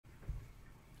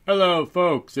Hello,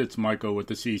 folks. It's Michael with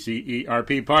the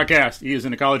CCERP podcast. E is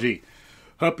in ecology.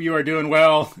 Hope you are doing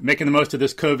well, making the most of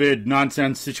this COVID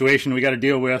nonsense situation we got to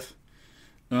deal with.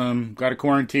 Got to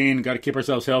quarantine, got to keep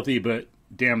ourselves healthy, but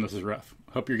damn, this is rough.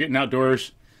 Hope you're getting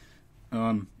outdoors,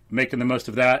 making the most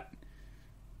of that.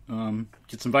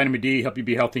 Get some vitamin D, help you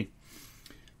be healthy.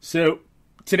 So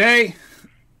today,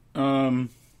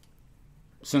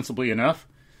 sensibly enough,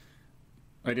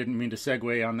 I didn't mean to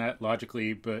segue on that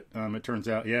logically, but it turns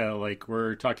out,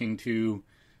 we're talking to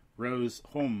Rose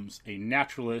Holmes, a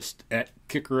naturalist at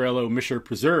Kickerillo-Mischer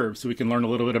Preserve, so we can learn a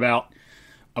little bit about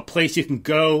a place you can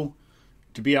go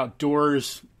to be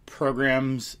outdoors,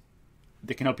 programs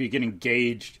that can help you get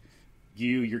engaged,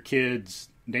 you, your kids,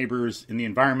 neighbors in the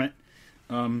environment,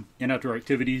 and outdoor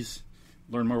activities,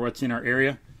 learn more what's in our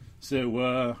area.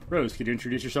 So, Rose, could you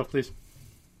introduce yourself, please?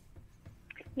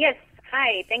 Yes.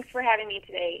 Hi. Thanks for having me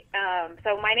today.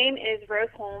 So my name is Rose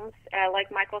Holmes. Like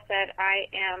Michael said, I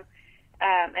am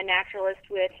a naturalist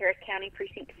with Harris County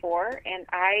Precinct 4, and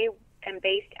I am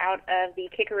based out of the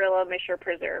Kickerillo-Mischer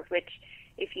Preserve, which,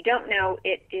 if you don't know,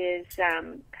 it is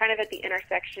kind of at the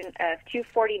intersection of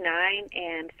 249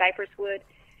 and Cypresswood,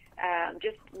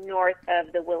 just north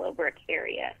of the Willowbrook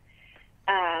area.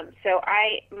 So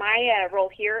my role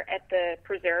here at the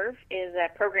preserve is a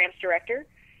programs director.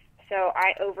 So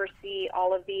I oversee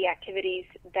all of the activities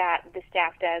that the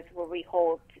staff does, where we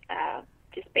hold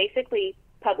just basically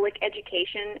public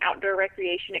education, outdoor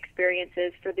recreation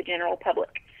experiences for the general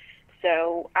public.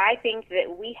 So I think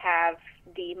that we have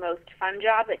the most fun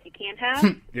job that you can have,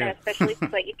 especially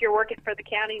if you're working for the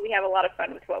county, we have a lot of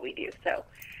fun with what we do. So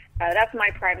that's my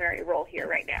primary role here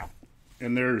right now.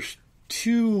 And there's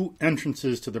two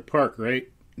entrances to the park, right?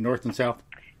 North and south?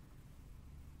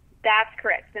 That's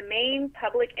correct. The main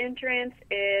public entrance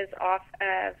is off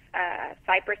of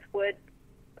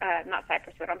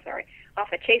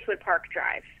off of Chasewood Park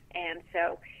Drive. And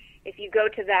so if you go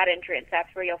to that entrance,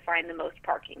 that's where you'll find the most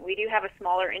parking. We do have a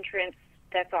smaller entrance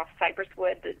that's off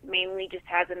Cypresswood that mainly just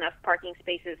has enough parking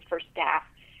spaces for staff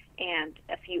and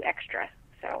a few extra.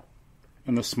 So.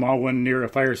 And the small one near a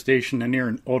fire station and near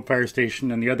an old fire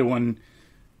station, and the other one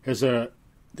has the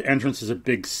entrance is a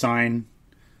big sign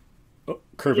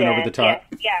curving over the top.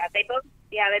 Yeah,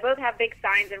 they both have big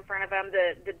signs in front of them.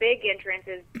 The big entrance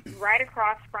is right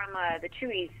across from the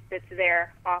Chewy's that's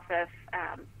there off of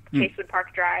Chasewood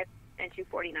Park Drive and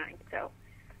 249. So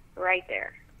right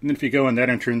there. And then if you go in that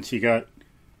entrance, you got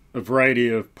a variety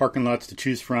of parking lots to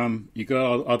choose from. You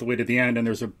go all the way to the end, and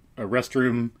there's a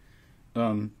restroom.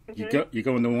 You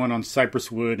go in the one on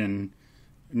Cypresswood, and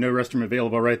no restroom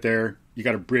available right there. You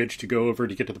got a bridge to go over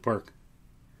to get to the park.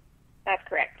 That's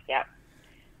correct. Yeah.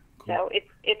 Cool. So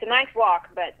it's a nice walk,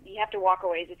 but you have to walk a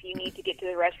ways if you need to get to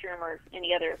the restroom or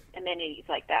any other amenities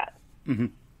like that. Mm-hmm.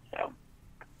 So.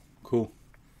 Cool.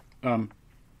 And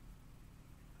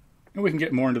we can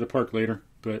get more into the park later,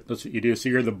 but that's what you do. So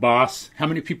you're the boss. How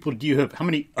many people do you have? How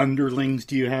many underlings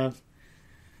do you have?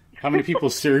 How many people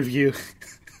serve you?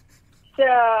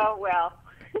 So, well,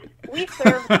 we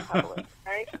serve the public,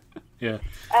 right? Yeah.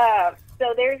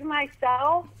 So there's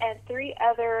myself and 3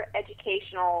 other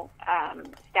educational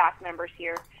staff members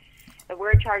here. So we're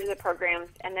in charge of the programs.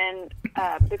 And then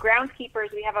the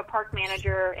groundskeepers, we have a park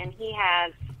manager, and he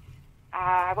has,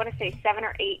 I want to say 7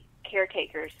 or 8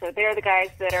 caretakers. So they're the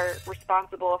guys that are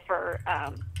responsible for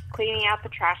cleaning out the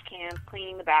trash cans,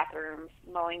 cleaning the bathrooms,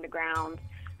 mowing the grounds.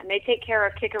 And they take care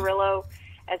of Kickerillo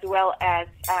as well as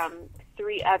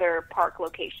 3 other park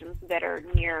locations that are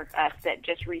near us that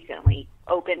just recently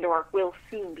opened or will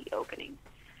soon be opening.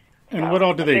 And what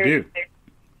all do they do?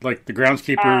 Like the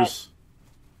groundskeepers?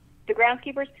 The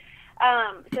groundskeepers?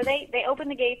 So they open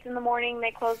the gates in the morning,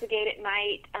 they close the gate at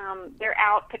night. They're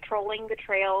out patrolling the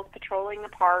trails, patrolling the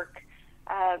park,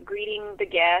 greeting the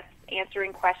guests,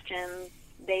 answering questions.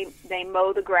 They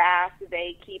mow the grass,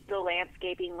 they keep the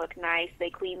landscaping look nice, they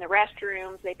clean the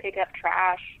restrooms, they pick up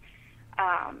trash.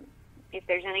 If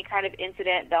there's any kind of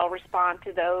incident, they'll respond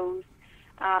to those.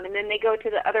 And then they go to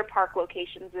the other park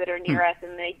locations that are near us,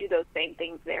 and they do those same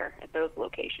things there at those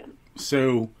locations.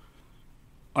 So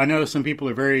I know some people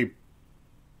are very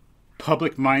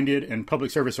public-minded and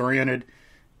public service-oriented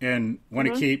and want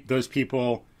to keep those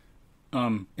people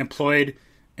employed.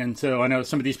 And so I know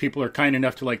some of these people are kind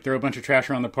enough to throw a bunch of trash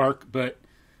around the park, but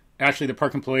actually the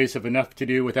park employees have enough to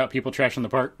do without people trashing the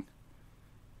park.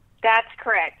 That's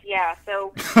correct. Yeah.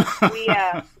 So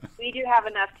we do have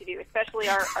enough to do, especially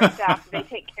our staff. They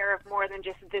take care of more than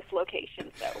just this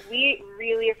location. So we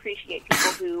really appreciate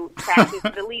people who practice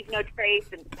the leave no trace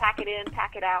and pack it in,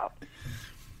 pack it out.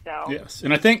 So yes,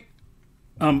 and I think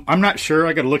I'm not sure.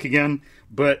 I got to look again,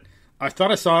 but I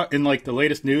thought I saw in like the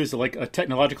latest news, like a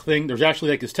technological thing. There's actually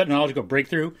like this technological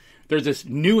breakthrough. There's this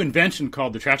new invention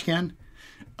called the trash can.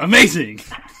 Amazing.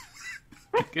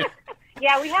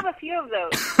 Yeah, we have a few of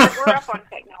those. We're up on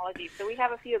technology, so we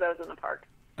have a few of those in the park.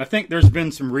 I think there's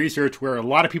been some research where a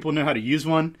lot of people know how to use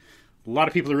one. A lot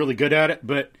of people are really good at it,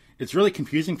 but it's really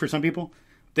confusing for some people.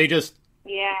 They just,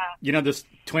 this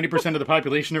 20% of the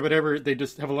population or whatever, they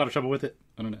just have a lot of trouble with it.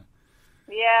 I don't know.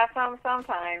 Yeah,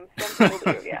 sometimes. Some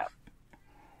people do, yeah.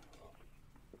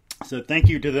 So thank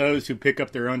you to those who pick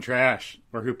up their own trash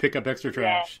or who pick up extra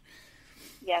trash.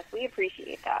 Yes, we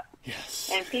appreciate that. Yes.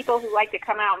 And people who like to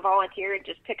come out and volunteer and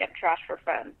just pick up trash for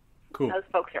fun. Cool. Those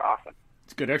folks are awesome.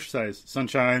 It's good exercise.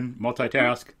 Sunshine,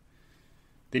 multitask.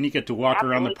 Then you get to walk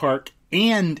around the park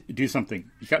and do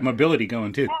something. You got mobility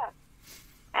going too. Yeah,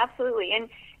 absolutely. And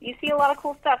you see a lot of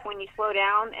cool stuff when you slow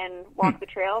down and walk the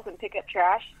trails and pick up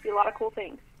trash. You see a lot of cool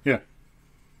things. Yeah.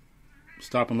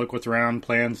 Stop and look what's around,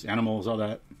 plants, animals, all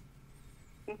that.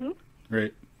 Mm-hmm.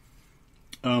 Right.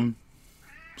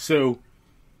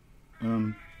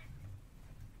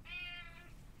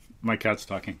 My cat's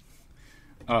talking.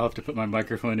 I'll have to put my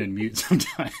microphone in mute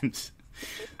sometimes.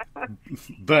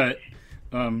 But,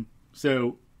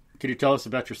 so could you tell us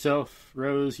about yourself,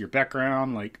 Rose, your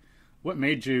background? Like, what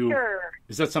made you... Sure.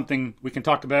 Is that something we can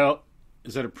talk about?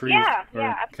 Is that approved?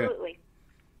 Yeah, absolutely.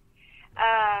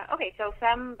 Okay, so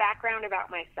some background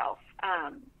about myself.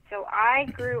 So I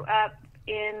grew up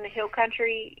in the hill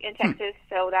country in Texas,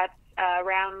 so that's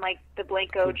around like the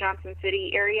Blanco, Johnson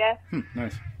City area.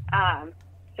 Nice.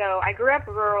 So I grew up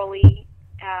rurally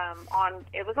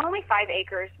it was only 5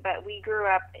 acres, but we grew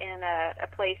up in a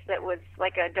place that was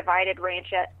like a divided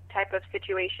ranchette type of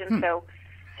situation. So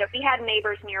we had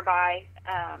neighbors nearby,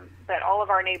 but all of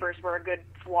our neighbors were a good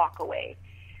walk away.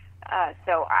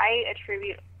 So I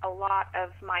attribute a lot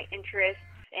of my interests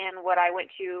and what I went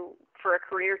to for a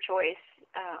career choice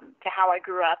to how I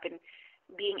grew up and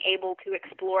being able to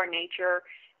explore nature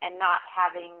and not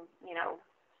having,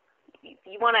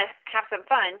 you want to have some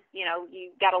fun, you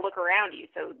got to look around you.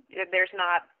 So there's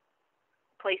not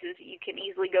places you can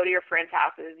easily go to your friends'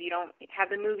 houses. You don't have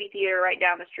the movie theater right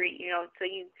down the street, so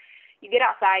you get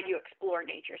outside, you explore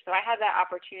nature. So I had that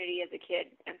opportunity as a kid.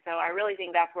 And so I really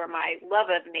think that's where my love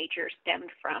of nature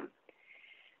stemmed from.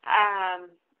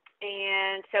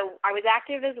 And so I was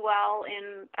active as well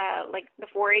in like the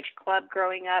 4-H club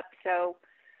growing up. So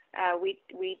we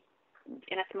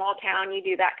in a small town, you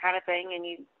do that kind of thing, and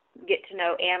you get to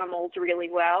know animals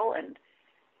really well. And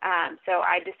so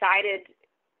I decided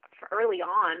early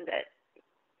on that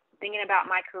thinking about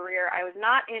my career, I was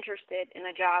not interested in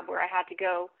a job where I had to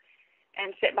go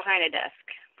and sit behind a desk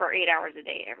for 8 hours a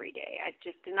day every day. It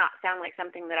just did not sound like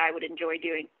something that I would enjoy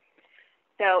doing.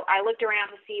 So I looked around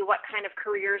to see what kind of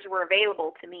careers were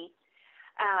available to me.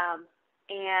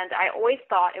 And I always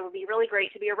thought it would be really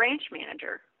great to be a ranch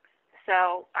manager.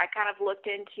 So I kind of looked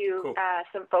into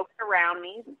some folks around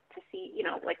me to see,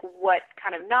 like what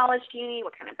kind of knowledge do you need?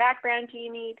 What kind of background do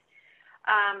you need?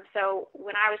 So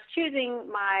when I was choosing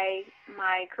my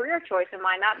career choice in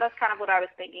mind, that's kind of what I was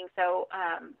thinking. So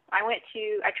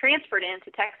I transferred into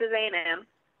Texas A&M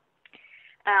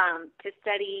to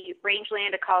study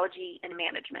Rangeland Ecology and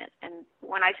Management. And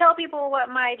when I tell people what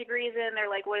my degree is in, they're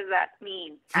like, what does that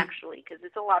mean, actually? Because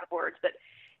it's a lot of words. But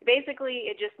basically,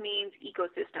 it just means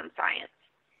ecosystem science.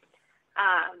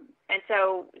 And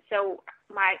so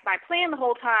my plan the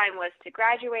whole time was to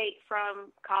graduate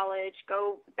from college,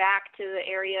 go back to the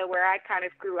area where I kind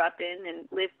of grew up in and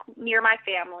live near my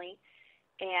family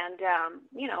and,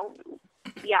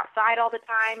 be outside all the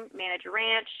time, manage a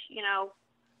ranch,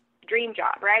 dream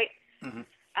job, right? Mm-hmm.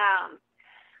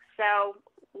 So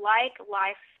like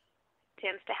life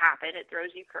tends to happen, it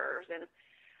throws you curves. And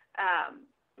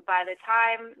by the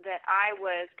time that I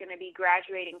was going to be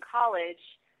graduating college,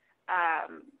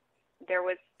 there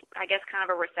was, I guess, kind of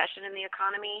a recession in the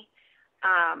economy.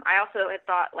 I also had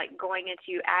thought like going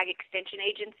into ag extension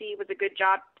agency was a good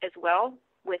job as well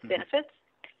with benefits.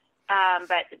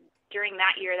 But during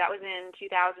that year, that was in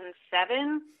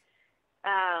 2007,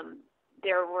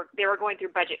 they were going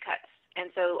through budget cuts. And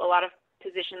so a lot of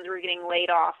positions were getting laid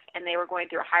off and they were going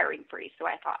through a hiring freeze. So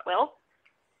I thought, well,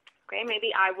 okay,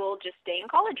 maybe I will just stay in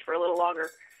college for a little longer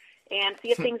and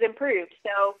see if things improved.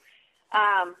 So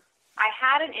I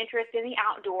had an interest in the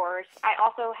outdoors. I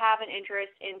also have an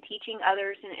interest in teaching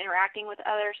others and interacting with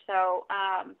others. So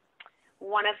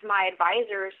one of my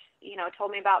advisors,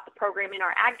 told me about the program in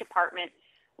our ag department,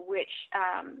 which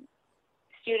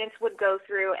students would go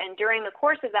through. And during the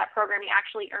course of that program, you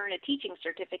actually earn a teaching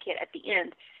certificate at the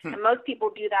end. And most people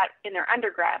do that in their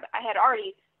undergrad. I had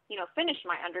already finished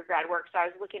my undergrad work, so I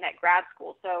was looking at grad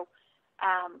school. So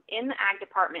in the ag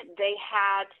department, they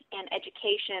had an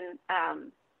education,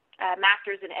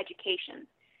 master's in education.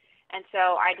 And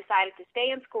so I decided to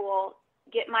stay in school,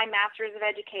 get my master's of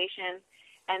education,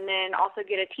 and then also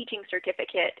get a teaching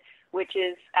certificate, which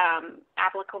is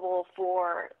applicable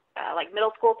for like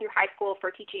middle school through high school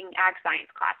for teaching ag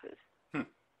science classes.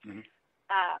 Mm-hmm.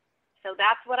 So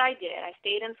that's what I did. I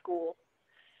stayed in school,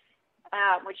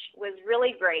 which was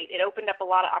really great. It opened up a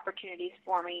lot of opportunities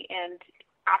for me. And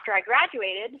after I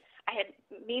graduated,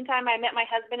 meantime, I met my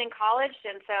husband in college,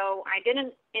 and so I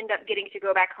didn't end up getting to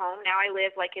go back home. Now I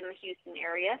live like in the Houston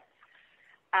area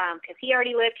because he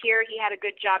already lived here. He had a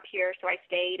good job here, so I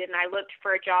stayed, and I looked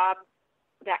for a job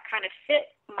that kind of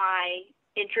fit my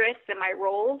interests and my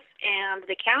roles, and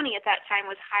the county at that time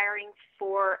was hiring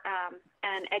for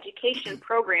an education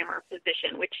programmer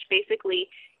position, which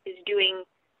basically is doing,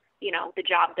 you know, the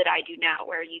job that I do now,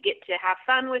 where you get to have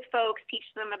fun with folks, teach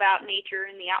them about nature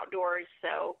and the outdoors.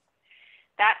 So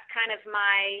that's kind of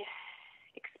my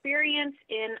experience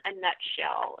in a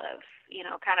nutshell of, you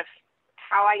know, kind of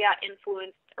how I got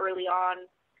influenced early on,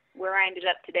 where I ended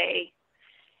up today.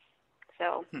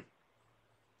 So,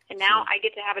 and now I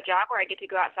get to have a job where I get to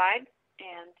go outside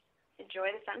and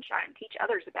enjoy the sunshine, teach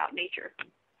others about nature.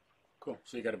 Cool.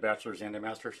 So you got a bachelor's and a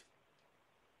master's?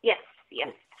 Yes, yes.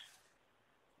 Cool.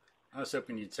 I was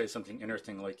hoping you'd say something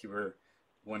interesting, like you were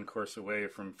one course away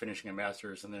from finishing a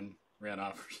master's and then ran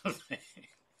off or something.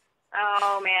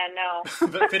 Oh, man, no.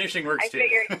 But finishing works too.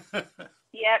 Figured,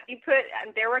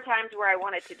 there were times where I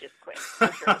wanted to just quit,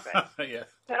 for sure. But yeah.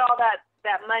 Put all that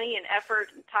money and effort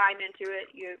and time into it,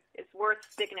 it's worth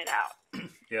sticking it out.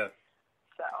 Yeah.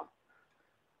 So.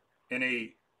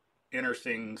 Any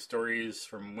interesting stories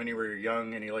from when you were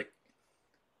young? Any, like,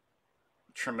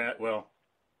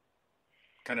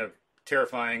 kind of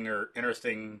terrifying or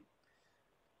interesting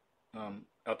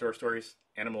outdoor stories?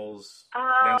 Animals,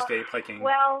 landscape, hiking?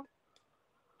 Well,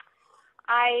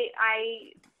 I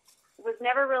was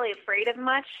never really afraid of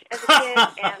much as a kid,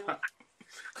 and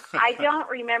I don't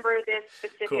remember this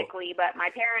specifically, but my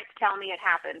parents tell me it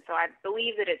happened, so I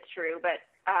believe that it's true. But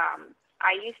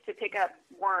I used to pick up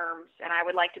worms, and I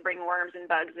would like to bring worms and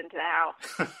bugs into the house.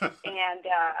 And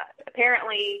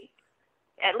apparently,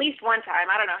 at least one time,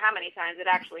 I don't know how many times it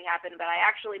actually happened, but I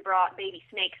actually brought baby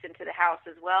snakes into the house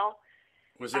as well.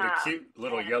 Was it a cute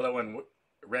little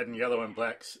red and yellow and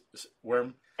black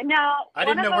worm? No. I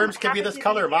didn't know worms could be this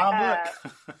color, Mom.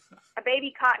 Look. A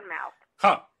baby cottonmouth.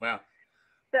 Huh, wow.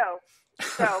 So,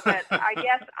 but I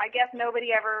guess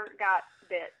nobody ever got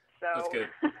bit. So that's good.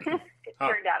 It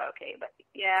turned out okay. But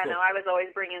yeah, cool. No, I was always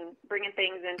bringing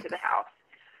things into the house.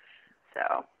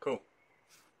 So. Cool.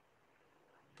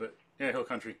 But yeah, hill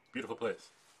country, beautiful place.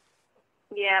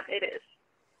 Yeah, it is.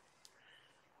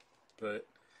 But,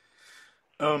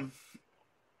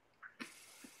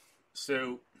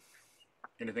 so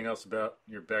anything else about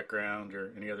your background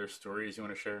or any other stories you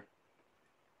want to share?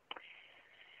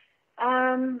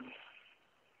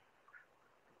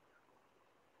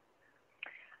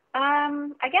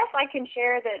 I guess I can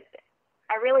share that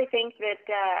I really think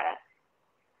that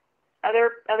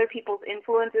other people's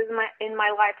influences in my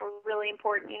life are really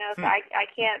important. You know, so I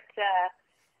can't,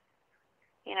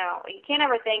 you can't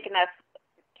ever thank enough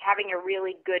having a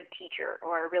really good teacher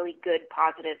or a really good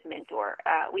positive mentor.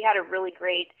 We had a really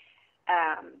great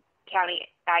county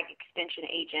ag extension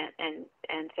agent,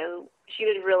 and so she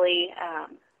was really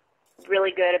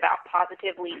really good about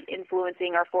positively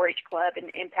influencing our 4-H club and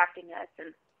impacting us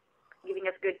and giving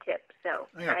us good tips. So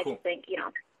I just think,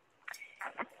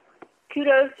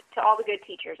 kudos to all the good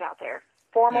teachers out there,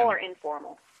 formal or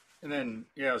informal. And then,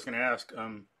 I was going to ask,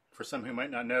 for some who might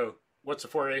not know, what's a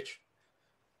 4-H?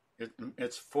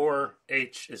 It's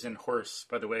 4-H is in horse,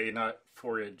 by the way, not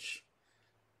forage.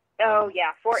 Oh,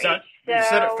 yeah, 4-H. You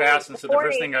said it fast, and so the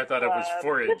first thing I thought of was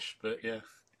forage, but yeah.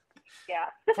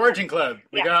 Yeah. Foraging club.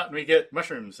 We get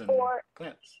mushrooms and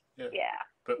plants. Yeah.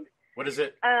 But what is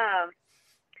it? I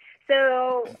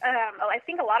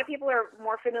think a lot of people are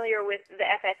more familiar with the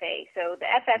FFA. So the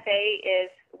FFA is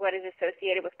what is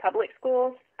associated with public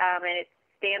schools, and it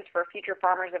stands for Future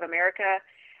Farmers of America.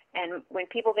 And when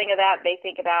people think of that, they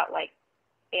think about like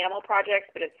animal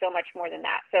projects, but it's so much more than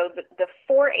that. So the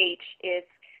 4-H is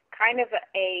kind of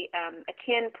a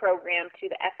akin program to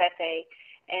the FFA,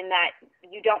 and that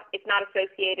it's not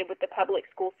associated with the public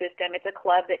school system. It's a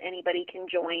club that anybody can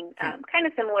join, kind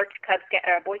of similar to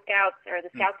Boy Scouts or the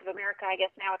Scouts of America, I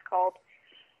guess now it's called.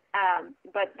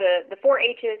 But the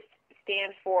 4-H's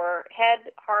stand for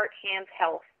Head, Heart, Hands,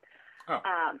 Health.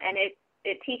 And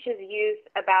it teaches youth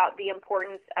about the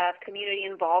importance of community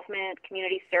involvement,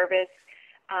 community service.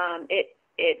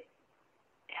 It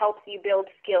helps you build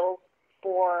skills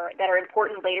that are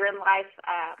important later in life,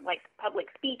 like public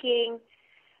speaking.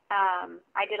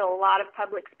 I did a lot of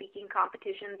public speaking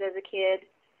competitions as a kid.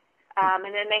 And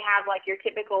then they have like your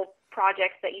typical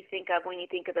projects that you think of when you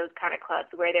think of those kind of clubs,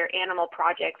 where they're animal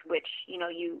projects, which,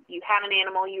 you have an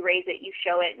animal, you raise it, you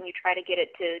show it, and you try to get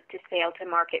it to sale to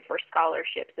market for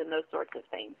scholarships and those sorts of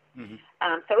things. Mm-hmm.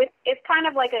 So it's kind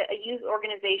of like a youth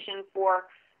organization for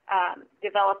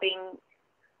developing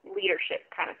leadership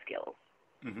kind of skills.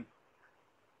 Mm-hmm.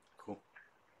 Cool.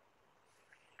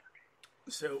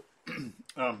 So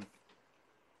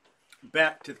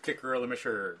back to the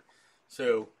Kickerillo-Mischer.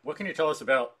 So what can you tell us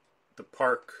about the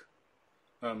park?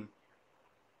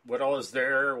 What all is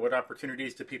there? What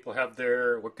opportunities do people have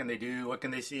there? What can they do? What can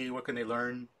they see? What can they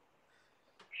learn?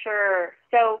 Sure.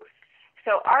 So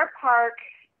our park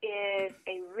is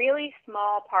a really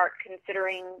small park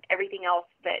considering everything else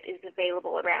that is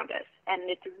available around us. And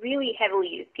it's really heavily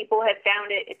used. People have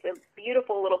found it. It's a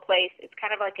beautiful little place. It's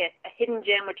kind of like a hidden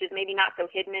gem, which is maybe not so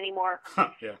hidden anymore.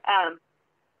 Yeah.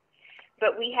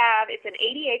 But it's an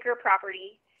 80-acre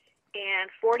property, and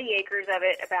 40 acres of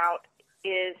it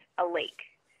is a lake.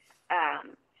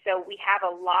 So we have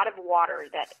a lot of water.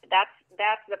 That's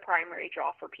the primary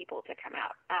draw for people to come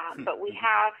out. But we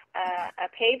have a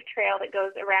paved trail that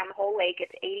goes around the whole lake.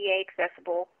 It's ADA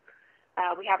accessible.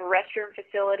 We have restroom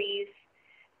facilities.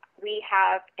 We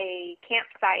have a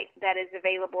campsite that is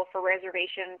available for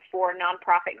reservation for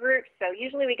nonprofit groups. So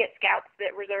usually we get scouts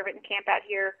that reserve it and camp out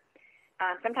here.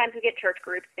 Sometimes we get church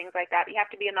groups, things like that. You have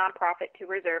to be a nonprofit to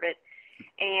reserve it.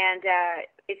 And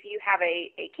if you have a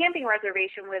camping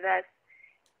reservation with us,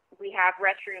 we have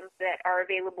restrooms that are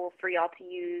available for y'all to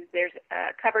use. There's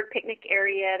a covered picnic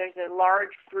area. There's a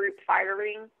large group fire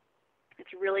ring. It's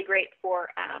really great for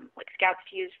like scouts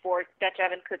to use for Dutch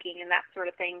oven cooking and that sort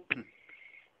of thing.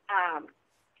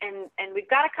 And we've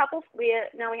got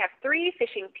now we have 3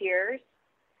 fishing piers.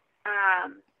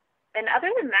 And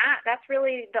other than that, that's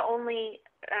really the only,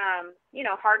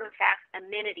 hard and fast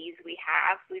amenities we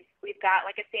have. We've got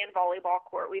like a sand volleyball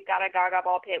court. We've got a gaga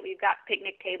ball pit. We've got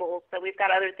picnic tables. So we've got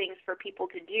other things for people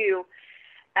to do.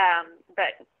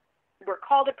 But we're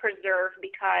called a preserve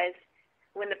because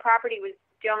when the property was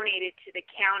donated to the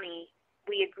county,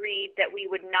 we agreed that we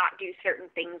would not do certain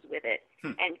things with it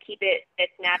and keep it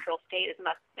its natural state as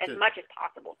much as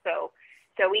possible. So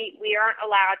we aren't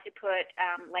allowed to put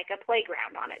like a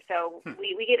playground on it. So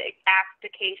we get asked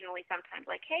occasionally sometimes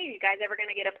like, hey, are you guys ever going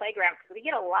to get a playground? Because we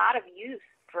get a lot of use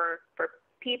for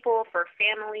people, for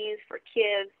families, for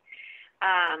kids.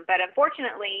 But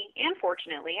unfortunately, and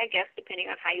fortunately, I guess,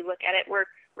 depending on how you look at it, we're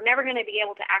never going to be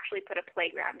able to actually put a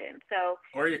playground in. So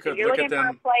or you could if you're look looking at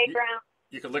them, for a playground,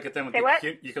 you could look at them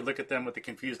you could look at them with the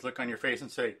confused look on your face and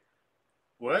say,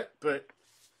 what? But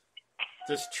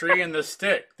this tree and this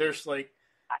stick, there's like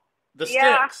the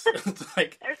sticks. It's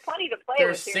like there's plenty to play with.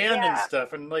 There's sand and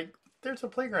stuff, and like there's a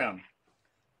playground.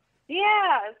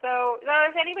 Yeah, so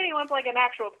if anybody wants like an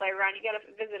actual playground, you got to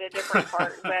visit a different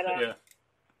part. But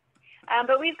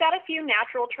but we've got a few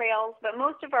natural trails, but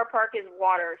most of our park is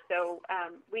water. So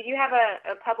we do have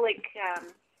a public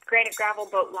granite gravel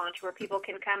boat launch where people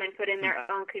can come and put in their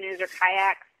own canoes or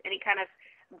kayaks, any kind of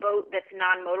boat that's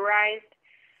non-motorized.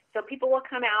 So people will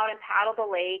come out and paddle the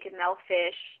lake, and they'll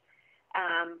fish.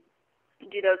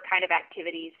 Do those kind of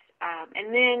activities.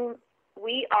 And then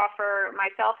we offer,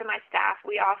 myself and my staff,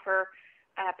 we offer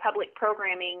public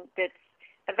programming that's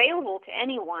available to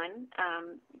anyone.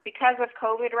 Because of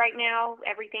COVID right now,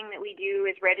 everything that we do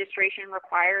is registration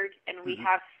required, and we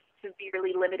have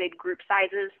severely limited group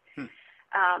sizes.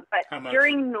 But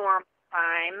during normal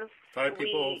times... 5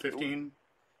 people, 15?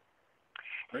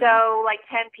 Right so now? Like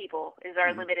 10 people is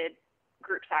our limited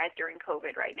group size during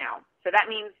COVID right now. So that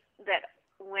means that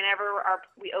whenever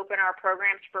we open our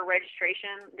programs for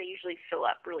registration, they usually fill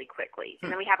up really quickly, and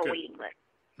then we have a waiting list.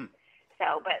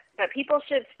 So, but people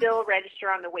should still register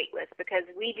on the wait list because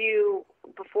we do,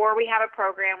 before we have a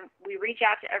program, we reach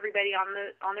out to everybody on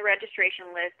the registration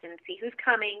list and see who's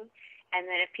coming, and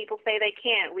then if people say they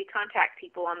can't, we contact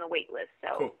people on the wait list.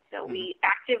 So we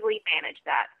actively manage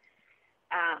that.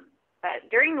 But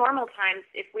during normal times,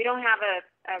 if we don't have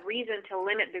a reason to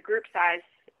limit the group size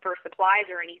for supplies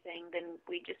or anything, then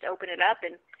we just open it up,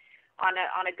 and on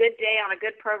a good day, on a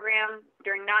good program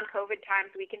during non-COVID times,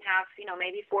 we can have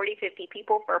maybe 40, 50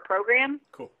 people for a program.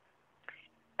 Cool.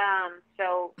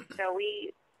 So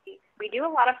we do a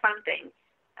lot of fun things.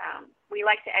 We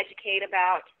like to educate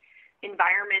about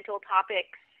environmental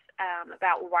topics,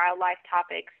 about wildlife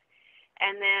topics,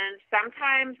 and then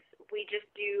sometimes we just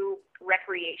do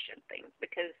recreation things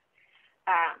because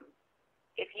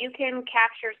if you can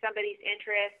capture somebody's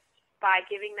interest by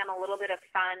giving them a little bit of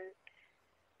fun,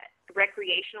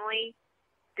 recreationally,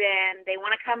 then they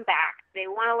want to come back. They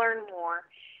want to learn more,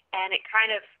 and it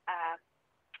kind of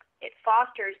it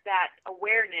fosters that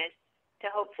awareness to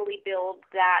hopefully build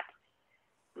that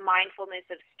mindfulness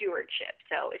of stewardship.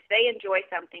 So if they enjoy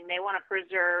something, they want to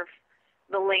preserve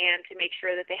the land to make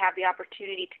sure that they have the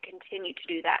opportunity to continue to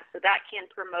do that. So that can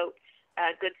promote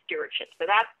good stewardship. So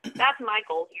that's my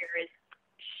goal here, is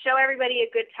show everybody a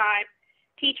good time,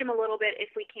 teach them a little bit if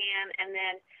we can, and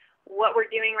then what we're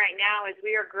doing right now is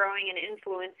we are growing and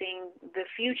influencing the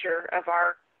future of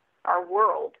our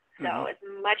world. So as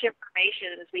much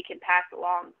information as we can pass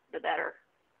along, the better.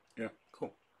 Yeah,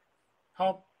 cool.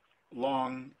 How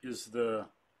long is the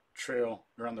trail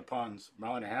around the ponds?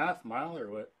 Mile and a half, mile, or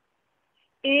what?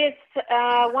 It's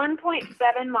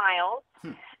 1.7 miles,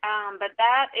 but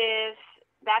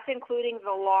that's including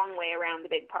the long way around the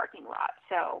big parking lot.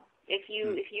 So if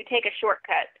you take a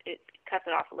shortcut, it cuts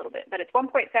it off a little bit, but it's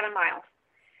 1.7 miles.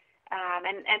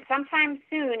 And sometime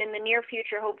soon in the near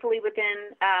future, hopefully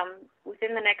within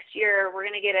the next year, we're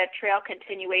going to get a trail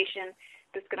continuation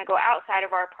that's going to go outside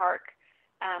of our park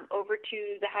over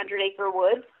to the 100-acre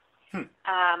woods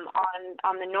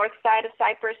on the north side of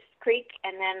Cypress Creek,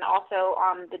 and then also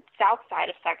on the south side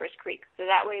of Cypress Creek. So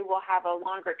that way we'll have a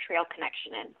longer trail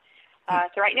connection in.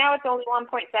 So right now it's only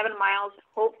 1.7 miles.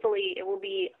 Hopefully it will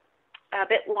be a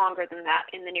bit longer than that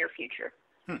in the near future.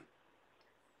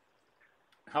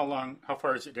 How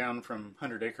far is it down from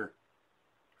 100 acre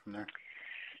from there?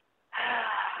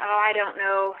 I don't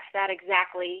know that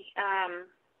exactly.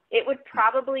 It would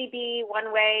probably be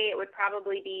one way. It would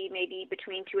probably be maybe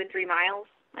between 2 and 3 miles,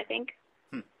 I think.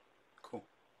 Cool.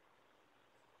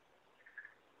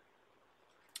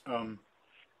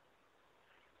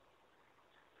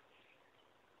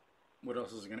 What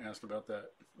else was I going to ask about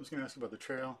that? I was going to ask about the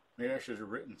trail. Maybe I should have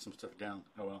written some stuff down.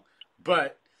 Oh, well.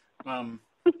 But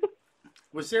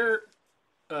was there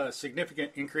a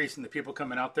significant increase in the people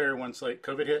coming out there once, like,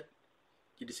 COVID hit?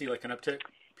 Did you see, like, an uptick?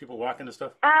 People walking and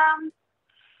stuff?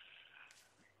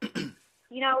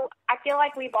 I feel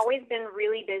like we've always been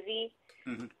really busy.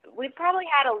 We've probably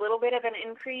had a little bit of an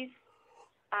increase.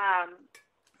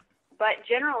 But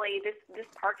generally, this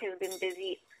park has been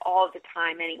busy all the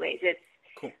time anyways.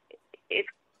 Cool.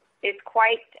 It's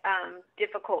quite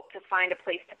difficult to find a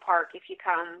place to park if you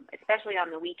come, especially on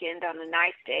the weekend, on a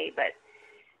nice day. But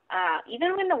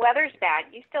even when the weather's bad,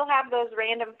 you still have those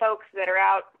random folks that are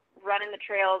out running the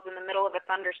trails in the middle of a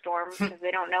thunderstorm because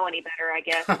they don't know any better, I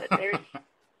guess. But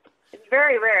it's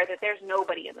very rare that there's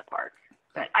nobody in the park.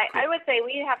 But I would say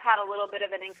we have had a little bit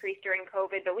of an increase during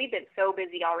COVID, but we've been so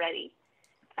busy already.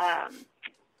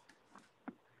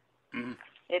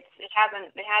 It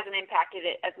hasn't impacted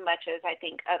it as much as I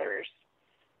think others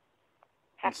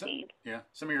have seen. Yeah,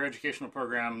 some of your educational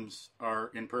programs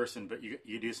are in person, but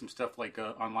you do some stuff like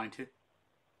online too.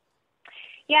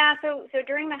 Yeah, so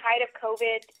during the height of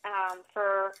COVID,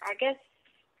 for I guess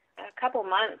a couple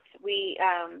months, we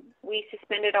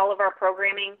suspended all of our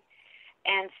programming,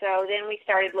 and so then we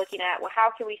started looking at, well,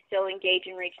 how can we still engage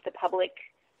and reach the public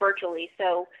virtually?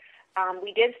 So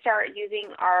we did start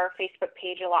using our Facebook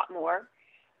page a lot more.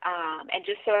 And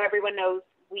just so everyone knows,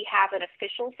 we have an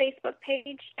official Facebook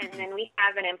page, and then we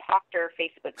have an imposter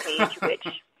Facebook page, which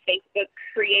Facebook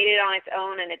created on its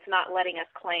own, and it's not letting us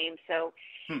claim. So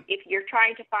if you're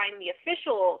trying to find the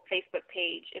official Facebook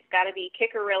page, it's got to be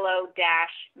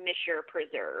Kickerillo-Mischer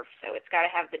Preserve. So it's got to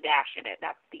have the dash in it.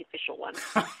 That's the official one.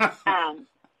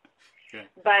 Okay.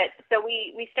 But so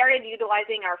we started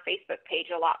utilizing our Facebook page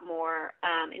a lot more,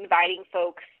 inviting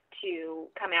folks to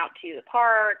come out to the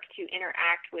park, to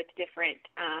interact with different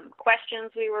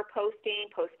questions we were posting,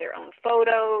 post their own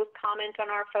photos, comment on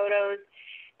our photos.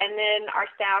 And then our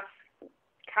staff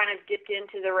kind of dipped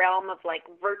into the realm of like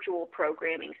virtual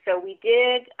programming. So we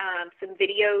did some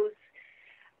videos.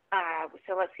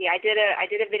 So let's see, I did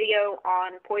a video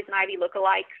on poison ivy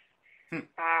lookalikes.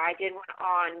 I did one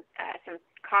on some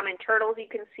common turtles you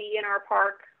can see in our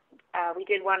park. We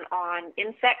did one on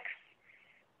insects.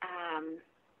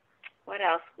 What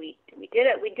else? We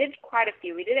did quite a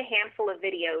few. We did a handful of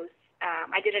videos.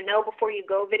 I did a Know Before You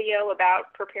Go video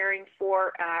about preparing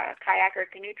for a kayak or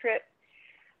canoe trip.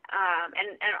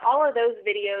 And all of those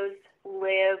videos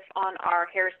live on our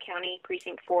Harris County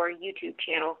Precinct 4 YouTube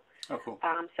channel. Oh, cool.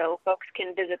 So folks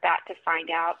can visit that to find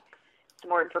out some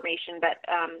more information. But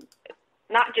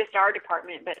not just our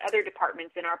department, but other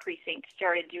departments in our precinct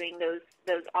started doing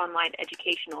those online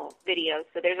educational videos.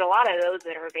 So there's a lot of those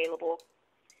that are available.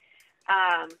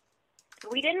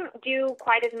 We didn't do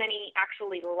quite as many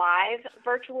actually live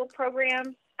virtual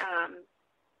programs,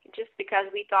 just because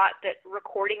we thought that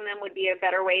recording them would be a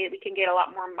better way that we can get a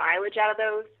lot more mileage out of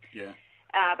those. Yeah.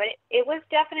 But it was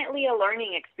definitely a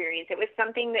learning experience. It was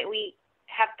something that we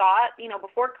had thought,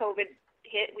 before COVID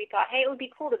hit, we thought, hey, it would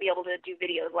be cool to be able to do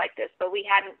videos like this, but we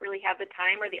hadn't really had the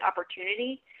time or the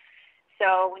opportunity.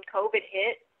 So when COVID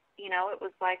hit, it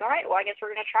was like, all right, well, I guess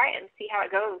we're going to try it and see how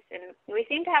it goes. And we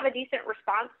seem to have a decent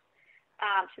response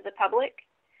to the public.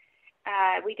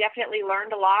 We definitely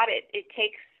learned a lot. It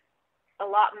takes a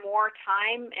lot more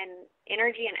time and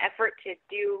energy and effort to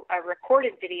do a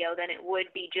recorded video than it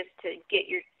would be just to get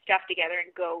your stuff together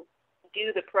and go do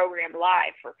the program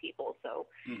live for people. So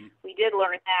we did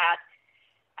learn that.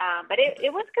 But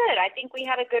it was good. I think we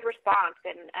had a good response.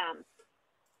 And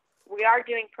we are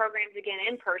doing programs again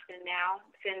in person now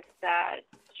since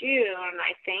June,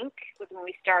 I think, was when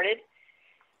we started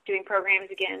doing programs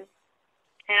again.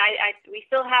 And we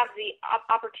still have the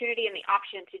opportunity and the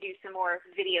option to do some more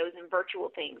videos and virtual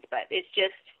things, but it's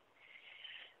just,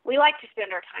 we like to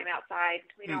spend our time outside.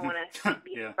 We don't want to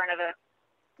be in front of a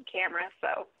camera,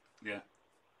 so. Yeah.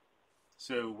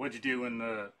 So what'd you do in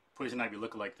the poison ivy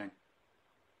lookalike thing?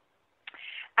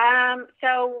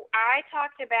 So I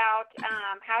talked about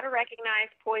how to recognize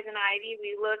poison ivy.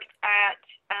 We looked at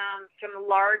some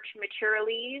large mature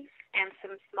leaves and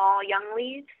some small young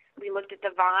leaves. We looked at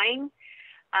the vine.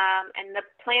 And the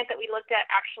plant that we looked at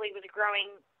actually was growing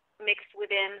mixed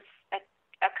within a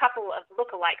couple of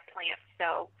lookalike plants.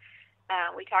 So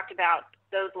we talked about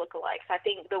those lookalikes. I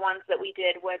think the ones that we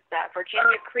did was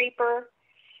Virginia creeper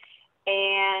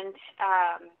and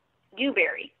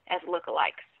dewberry as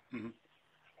lookalikes. Mm-hmm.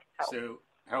 So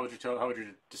how would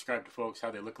you describe to folks how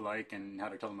they look alike and how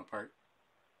to tell them apart?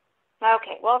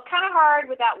 Okay, well, it's kind of hard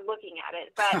without looking at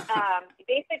it, but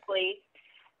basically,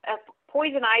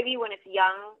 poison ivy, when it's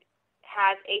young,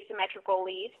 has asymmetrical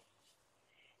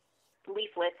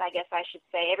leaflets, I guess I should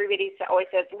say. Everybody always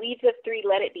says, leaves of three,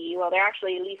 let it be. Well, they're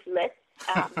actually leaflets.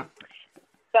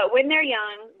 But when they're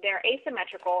young, they're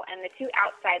asymmetrical, and the two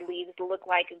outside leaves look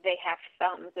like they have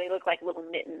thumbs. They look like little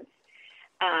mittens.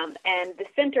 And the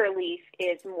center leaf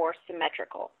is more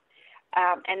symmetrical.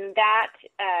 And that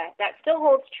still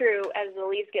holds true as the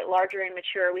leaves get larger and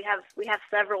mature. We have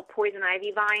several poison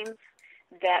ivy vines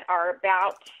that are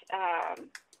about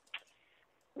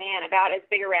as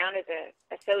big around as a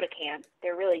soda can.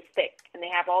 They're really thick, and they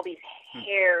have all these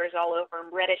hairs all over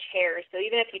them, reddish hairs. So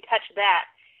even if you touch that,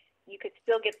 you could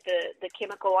still get the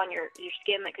chemical on your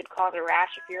skin that could cause a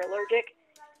rash if you're allergic.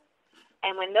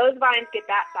 And when those vines get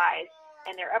that size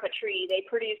and they're up a tree, they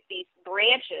produce these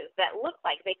branches that look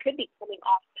like they could be coming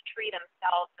off the tree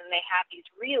themselves, and they have these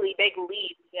really big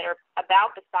leaves that are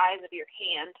about the size of your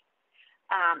hand.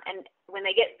 And when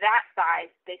they get that size,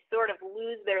 they sort of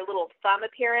lose their little thumb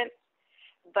appearance,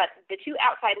 but the two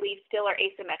outside leaves still are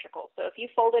asymmetrical. So if you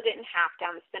folded it in half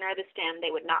down the center of the stem,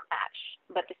 they would not match,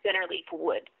 but the center leaf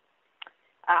would.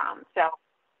 So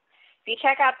if you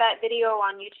check out that video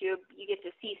on YouTube, you get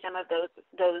to see some of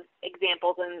those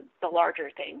examples and the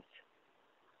larger things.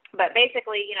 But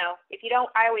basically, if you don't,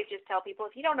 I always just tell people,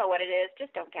 if you don't know what it is,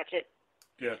 just don't touch it.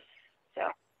 Yeah.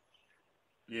 So.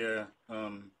 Yeah.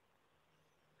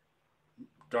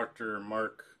 Dr.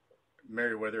 Mark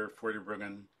Merriweather,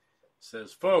 Forty-Bruggen,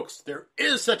 says, folks, there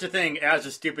is such a thing as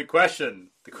a stupid question.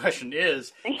 The question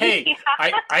is, hey,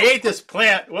 I ate this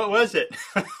plant. What was it?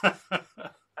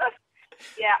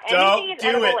 Yeah, don't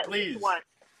do it, please. Once,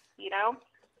 Yeah,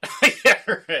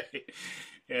 right.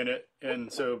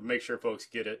 And so make sure folks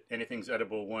get it. Anything's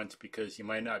edible once, because you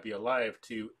might not be alive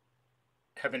to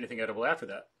have anything edible after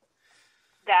that.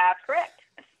 That's correct.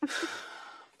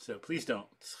 So please don't.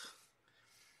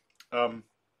 I'll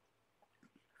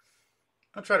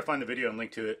try to find the video and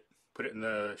link to it. Put it in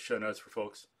the show notes for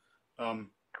folks.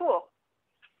 Cool.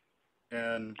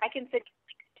 And I can send you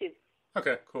links too.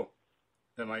 Okay, cool.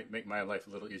 That might make my life a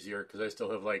little easier, because I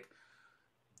still have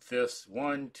this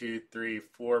 1, 2, 3,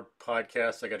 4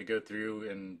 podcasts I got to go through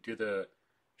and do the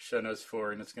show notes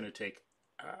for, and it's going to take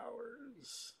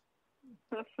hours.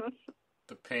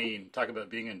 The pain. Talk about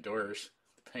being indoors.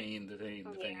 The pain.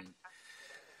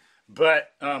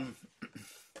 But, so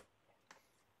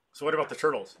what about the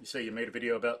turtles? You say you made a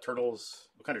video about turtles.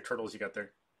 What kind of turtles you got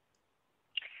there?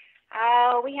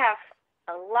 We have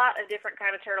a lot of different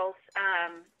kind of turtles.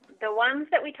 The ones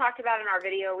that we talked about in our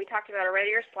video, we talked about a red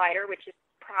ear slider, which is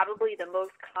probably the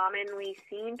most commonly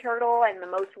seen turtle and the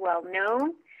most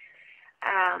well-known.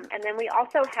 And then we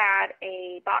also had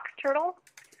a box turtle.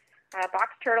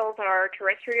 Box turtles are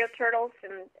terrestrial turtles,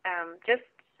 and just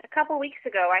a couple weeks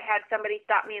ago, I had somebody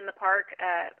stop me in the park,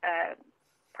 a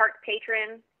park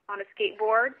patron on a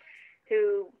skateboard,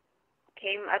 who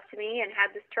came up to me and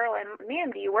had this turtle, and,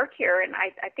 ma'am, do you work here? And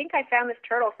I think I found this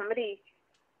turtle. Somebody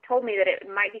told me that it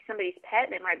might be somebody's pet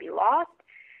and it might be lost.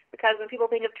 because when people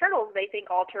think of turtles, they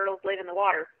think all turtles live in the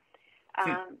water.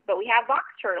 But we have box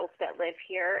turtles that live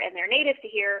here, and they're native to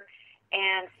here.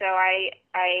 And so I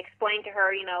explained to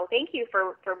her, thank you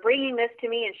for bringing this to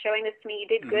me and showing this to me. You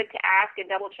did good to ask and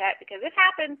double check, because it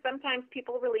happens. Sometimes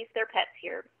people release their pets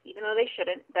here, even though they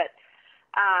shouldn't. But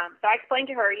so I explained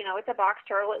to her, it's a box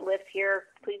turtle. It lives here.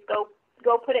 Please go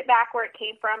put it back where it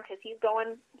came from, because he's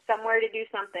going somewhere to do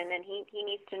something, and he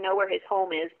needs to know where his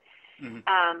home is.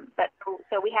 But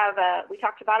so we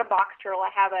talked about a box turtle.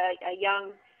 I have a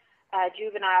young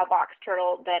juvenile box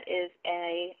turtle that is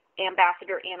a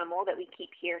ambassador animal that we keep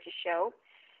here to show.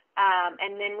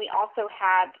 And then we also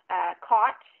had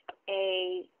caught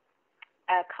a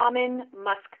common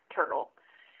musk turtle.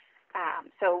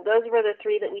 So those were the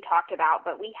three that we talked about,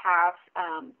 but we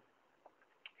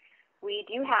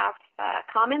do have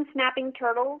common snapping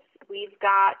turtles. We've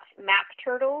got map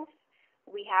turtles.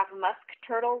 We have musk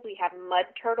turtles. We have mud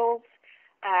turtles.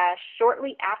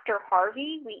 Shortly after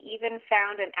Harvey, we even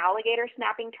found an alligator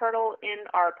snapping turtle in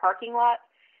our parking lot.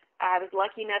 I was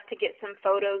lucky enough to get some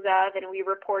photos of, and we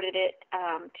reported it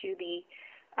to the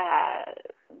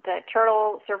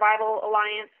Turtle Survival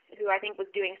Alliance, who I think was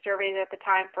doing surveys at the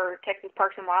time for Texas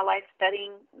Parks and Wildlife,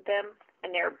 studying them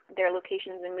and their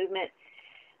locations and movement.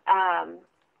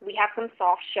 We have some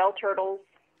soft shell turtles.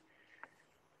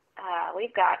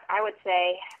 We've got, I would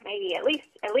say, maybe at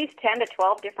least 10 to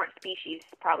 12 different species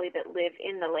probably that live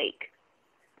in the lake.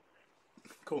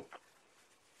 Cool.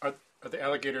 Are the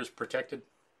alligators protected?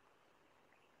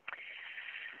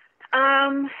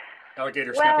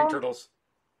 Alligator snapping turtles.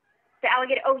 The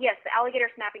alligator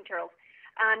snapping turtles.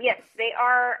 Yes, they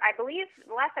are. I believe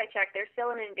last I checked, they're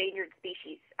still an endangered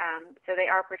species, so they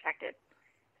are protected.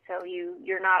 So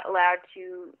you're not allowed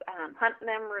to hunt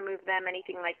them, remove them,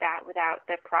 anything like that without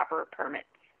the proper permits.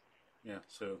 Yeah,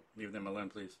 so leave them alone,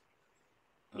 please.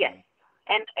 Yes,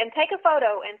 and take a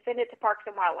photo and send it to Parks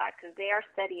and Wildlife, because they are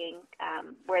studying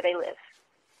where they live.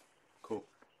 Cool.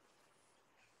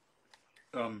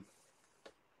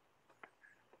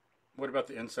 What about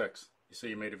the insects? You say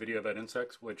you made a video about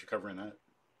insects. What did you cover in that?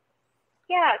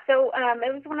 Yeah, so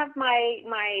it was one of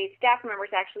my staff members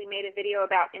actually made a video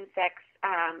about insects.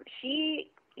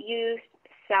 She used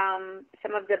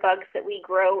some of the bugs that we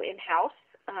grow in-house.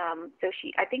 So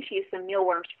I think she used some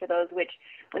mealworms for those, which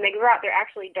when they grow out, they're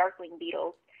actually darkling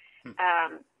beetles.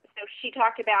 So she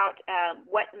talked about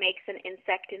what makes an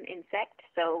insect an insect.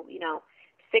 So,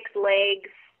 6 legs,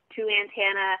 2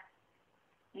 antennae,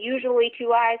 usually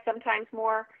 2 eyes, sometimes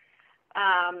more.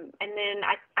 And then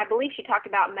I believe she talked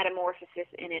about metamorphosis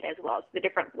in it as well, as the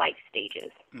different life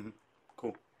stages. Mm-hmm.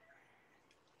 Cool.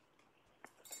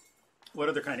 What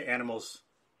other kind of animals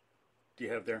do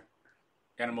you have there?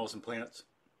 Animals and plants?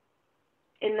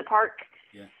 In the park?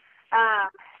 Yeah.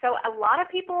 So a lot of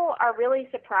people are really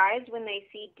surprised when they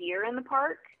see deer in the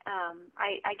park.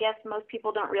 I guess most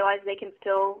people don't realize they can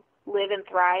still live and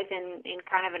thrive in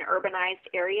kind of an urbanized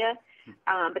area.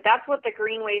 But that's what the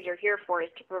greenways are here for, is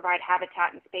to provide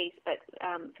habitat and space. But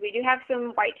so we do have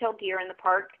some white-tailed deer in the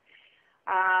park.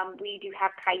 We do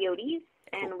have coyotes,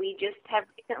 and we just have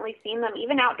recently seen them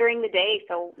even out during the day.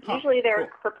 So usually they're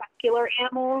crepuscular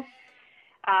animals.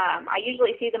 I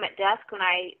usually see them at dusk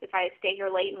if I stay here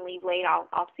late and leave late,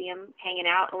 I'll see them hanging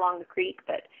out along the creek.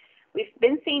 But we've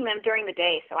been seeing them during the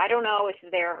day, so I don't know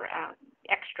if they're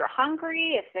extra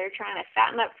hungry, if they're trying to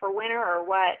fatten up for winter or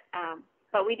what.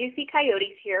 But we do see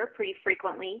coyotes here pretty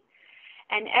frequently.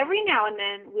 And every now and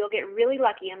then we'll get really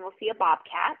lucky and we'll see a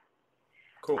bobcat.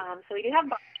 Cool. So we do have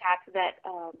bobcats that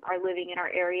are living in our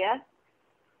area.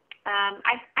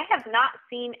 I have not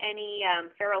seen any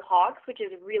feral hogs, which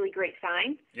is a really great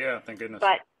sign. Yeah, thank goodness.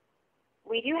 But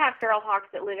we do have feral hogs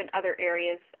that live in other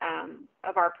areas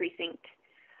of our precinct.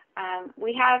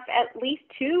 We have at least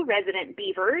 2 resident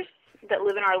beavers that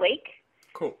live in our lake.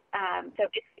 Cool. So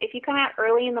if you come out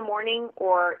early in the morning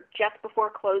or just before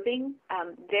closing,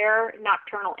 they're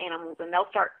nocturnal animals, and they'll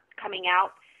start coming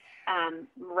out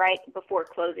right before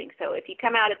closing. So if you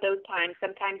come out at those times,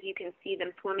 sometimes you can see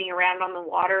them swimming around on the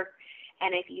water,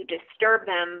 and if you disturb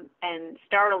them and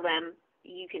startle them,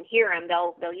 you can hear them.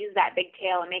 They'll use that big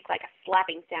tail and make like a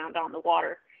slapping sound on the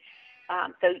water.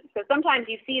 So sometimes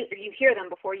you hear them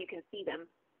before you can see them.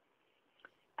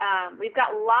 We've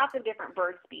got lots of different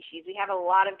bird species. We have a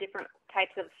lot of different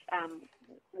types of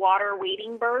water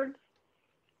wading birds.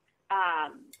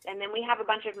 And then we have a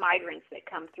bunch of migrants that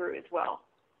come through as well.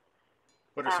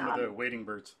 What are some of the wading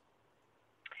birds?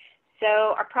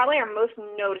 So probably our most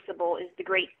noticeable is the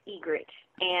great egret,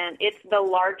 and it's the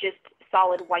largest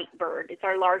solid white bird. It's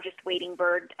our largest wading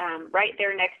bird, right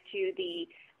there next to the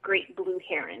great blue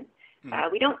heron.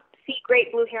 We don't see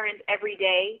great blue herons every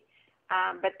day,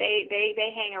 but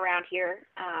they hang around here.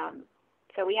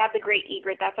 So we have the great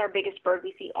egret. That's our biggest bird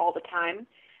we see all the time.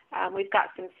 We've got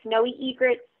some snowy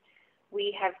egrets.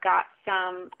 We have got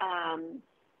some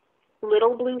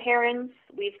little blue herons.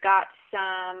 We've got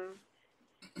some,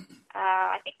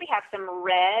 I think we have some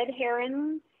red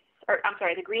herons, or I'm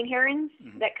sorry, the green herons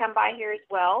that come by here as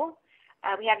well.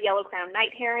 We have yellow-crowned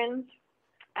night herons.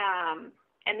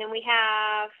 And then we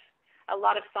have a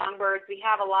lot of songbirds. We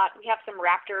have some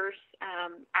raptors,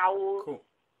 owls, cool.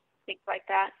 things like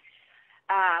that.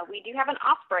 We do have an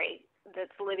osprey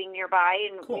that's living nearby,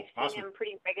 and cool. we've seen him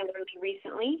pretty regularly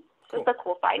recently. So Cool. it's a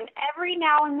cool sight. And every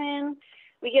now and then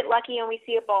we get lucky and we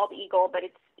see a bald eagle, but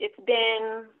it's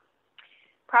been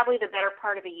probably the better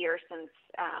part of a year since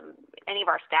any of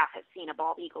our staff has seen a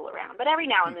bald eagle around. But every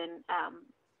now and then,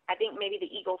 I think maybe the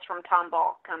eagles from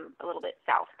Tomball come a little bit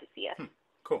south to see us.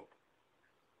 Cool.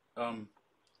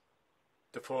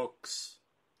 Do folks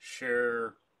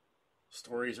share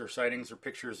stories or sightings or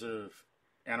pictures of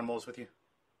animals with you?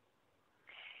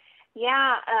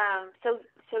 Yeah. So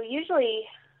usually,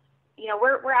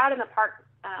 we're out in the park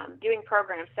doing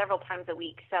programs several times a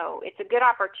week. So it's a good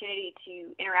opportunity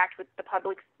to interact with the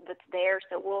public that's there.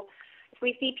 So if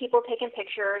we see people taking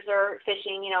pictures or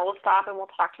fishing, we'll stop and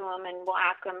we'll talk to them and we'll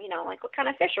ask them, like what kind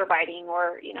of fish are biting,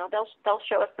 or, they'll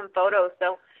show us some photos.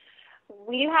 So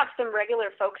we do have some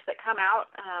regular folks that come out,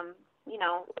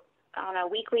 on a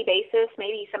weekly basis,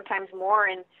 maybe sometimes more.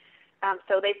 And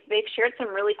so they've shared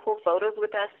some really cool photos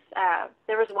with us.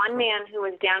 There was one man who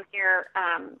was down here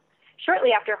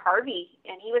shortly after Harvey,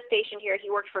 and he was stationed here. He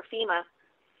worked for FEMA.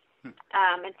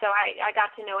 And so I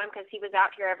got to know him because he was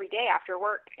out here every day after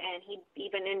work, and he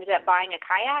even ended up buying a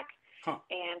kayak.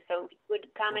 And so he would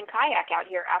come and kayak out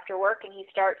here after work, and he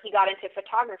got into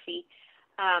photography.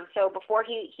 So before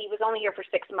he was only here for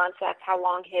 6 months. That's how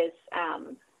long his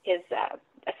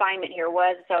assignment here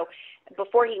was. So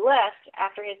before he left,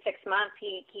 after his 6 months,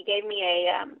 he gave me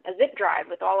a zip drive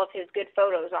with all of his good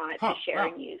photos on it to share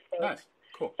and use. So, nice.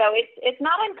 Cool. So it's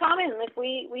not uncommon if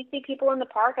we see people in the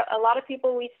park. A lot of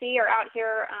people we see are out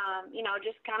here,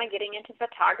 just kind of getting into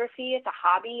photography. It's a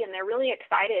hobby, and they're really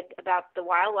excited about the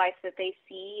wildlife that they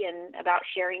see and about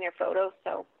sharing their photos.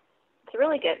 So it's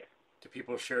really good. Do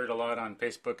people share it a lot on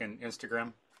Facebook and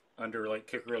Instagram under like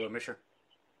Kickerillo-Mischer?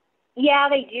 Yeah,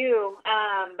 they do.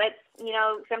 But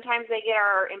sometimes they get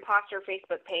our imposter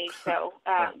Facebook page. So,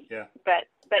 yeah. But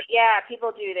yeah,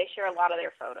 people do. They share a lot of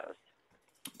their photos.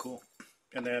 Cool.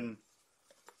 And then,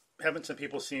 haven't some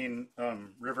people seen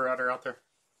river otter out there?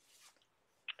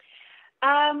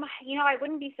 I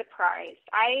wouldn't be surprised.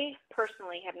 I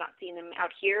personally have not seen them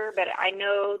out here, but I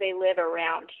know they live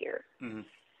around here. Mm-hmm.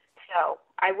 So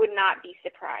I would not be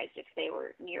surprised if they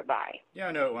were nearby. Yeah,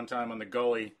 I know at one time on the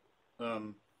gully,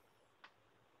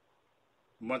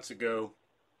 months ago,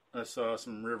 I saw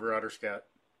some river otter scat.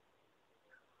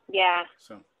 Yeah.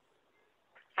 So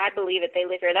I believe it. They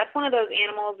live here. That's one of those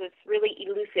animals that's really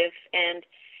elusive, and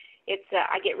it's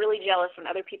I get really jealous when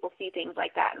other people see things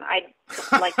like that. And I,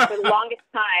 for the longest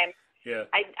time, yeah,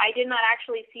 I did not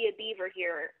actually see a beaver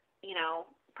here,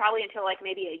 probably until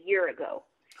maybe a year ago,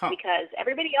 because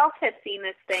everybody else had seen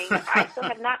this thing. I still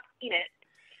have not seen it.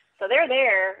 So they're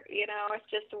there, it's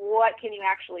just what can you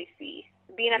actually see?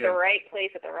 Being at the right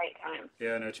place at the right time.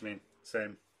 Yeah, I know what you mean.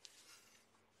 Same.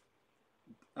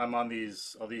 I'm on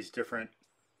all these different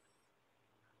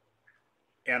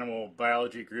animal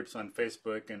biology groups on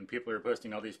Facebook, and people are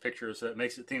posting all these pictures. So it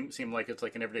makes it seem like it's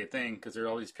like an everyday thing because there are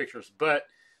all these pictures. But,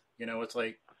 it's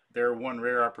like they're one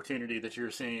rare opportunity that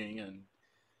you're seeing and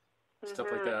stuff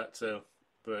like that. So,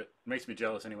 but it makes me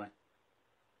jealous anyway.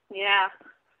 Yeah.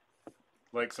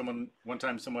 Like one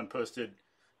time someone posted,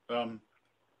 I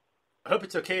hope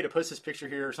it's okay to post this picture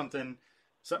here or something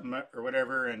or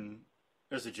whatever. And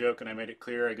it was a joke, and I made it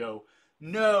clear. I go,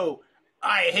 no,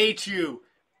 I hate you.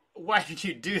 Why did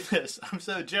you do this? I'm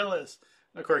so jealous.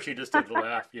 And of course, she just did the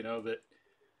laugh, but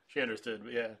she understood.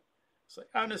 But yeah, it's like,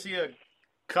 I want to see a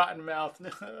cottonmouth.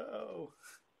 No.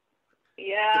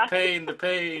 Yeah. The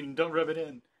pain. Don't rub it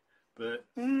in. But.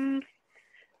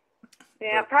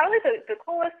 Yeah, probably the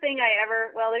coolest thing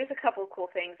there's a couple of cool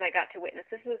things I got to witness.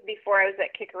 This was before I was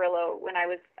at Kickerillo when I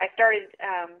started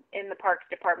in the parks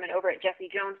department over at Jesse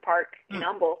Jones Park in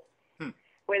Humble,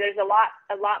 where there's a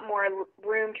lot more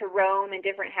room to roam in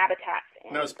different habitats.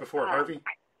 And, that was before Harvey?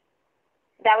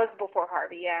 That was before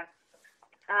Harvey, yeah.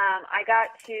 I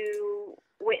got to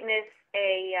witness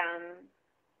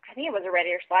I think it was a red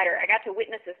ear slider. I got to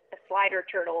witness a slider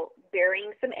turtle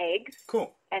burying some eggs.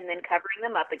 Cool. And then covering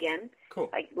them up again. Cool.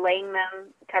 Like laying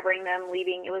them, covering them,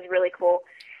 leaving. It was really cool.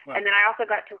 Wow. And then I also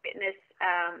got to witness,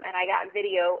 and I got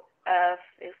video of,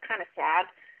 it was kind of sad.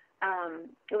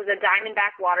 It was a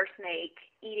diamondback water snake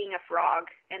eating a frog,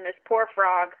 and this poor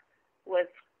frog was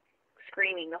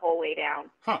screaming the whole way down.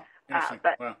 Huh. Interesting.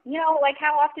 But, wow. like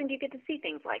how often do you get to see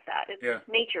things like that? It's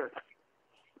nature.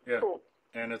 Yeah. Cool.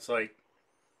 And it's like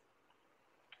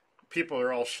people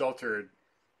are all sheltered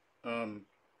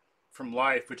from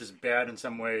life, which is bad in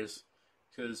some ways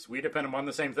because we depend upon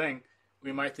the same thing.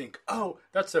 We might think, oh,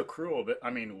 that's so cruel. But, I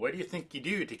mean, what do you think you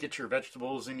do to get your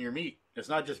vegetables and your meat? It's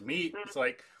not just meat. It's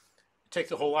like it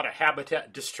takes a whole lot of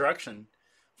habitat destruction,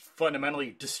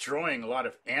 fundamentally destroying a lot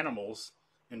of animals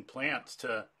and plants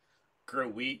to grow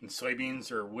wheat and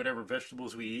soybeans or whatever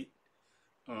vegetables we eat.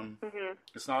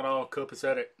 It's not all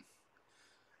copacetic.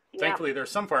 Yeah. Thankfully, there are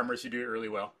some farmers who do it really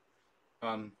well.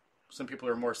 Some people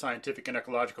are more scientific and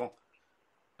ecological.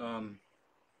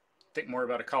 Think more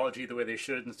about ecology the way they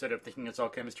should instead of thinking it's all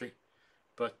chemistry.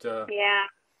 But yeah.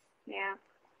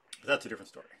 That's a different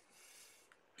story.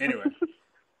 Anyway,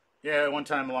 one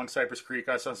time along Cypress Creek,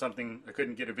 I saw something I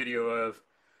couldn't get a video of,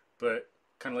 but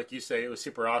kind of like you say, it was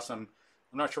super awesome.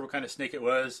 I'm not sure what kind of snake it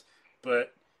was,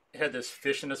 but it had this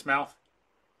fish in its mouth.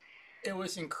 It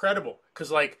was incredible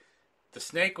because, like, the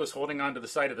snake was holding on to the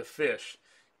side of the fish,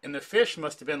 and the fish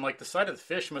must have been, like, the side of the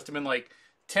fish must have been, like,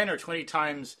 10 or 20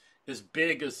 times as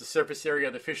big as the surface area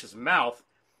of the fish's mouth,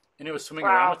 and it was swimming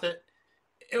around with it.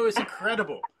 It was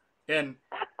incredible. And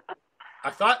I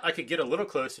thought I could get a little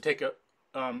close to take a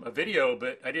video,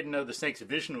 but I didn't know the snake's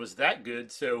vision was that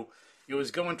good, so it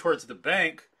was going towards the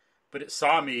bank, but it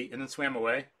saw me and then swam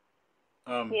away.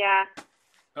 I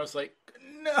was like,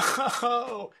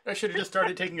 no! I should have just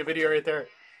started taking a video right there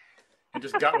and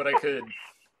just got what I could.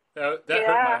 That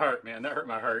hurt my heart, man. That hurt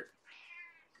my heart.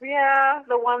 Yeah,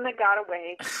 the one that got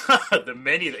away. The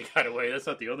many that got away. That's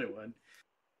not the only one.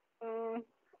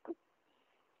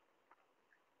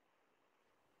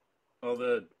 All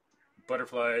the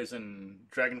butterflies and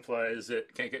dragonflies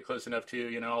that can't get close enough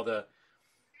to, all the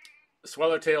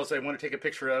swallowtails I want to take a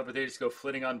picture of, but they just go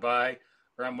flitting on by.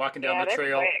 Or I'm walking down the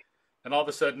trail, and all of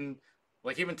a sudden,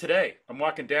 like even today, I'm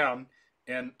walking down,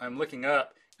 and I'm looking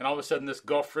up, and all of a sudden this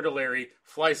Gulf fritillary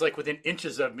flies like within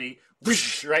inches of me,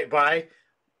 whoosh, right by.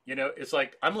 It's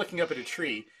like I'm looking up at a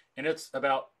tree, and it's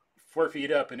about 4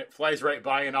 feet up, and it flies right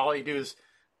by, and all I do is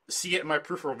see it in my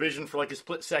peripheral vision for like a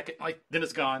split second, like then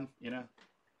it's gone,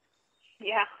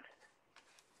 Yeah.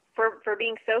 For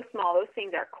being so small, those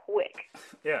things are quick.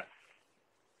 Yeah.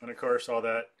 And of course, all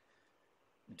that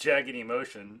jaggedy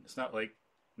motion, it's not like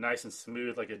nice and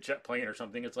smooth like a jet plane or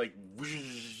something. It's like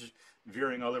whoosh,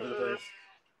 veering all over the place.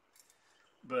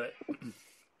 But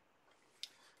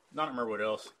not remember what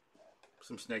else.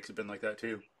 Some snakes have been like that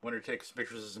too. Wanted to take some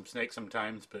pictures of some snakes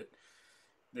sometimes, but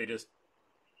they just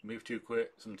move too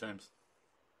quick sometimes.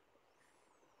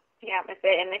 Yeah, if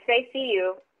they see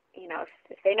you,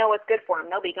 if they know what's good for them,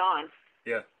 they'll be gone.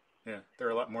 Yeah. They're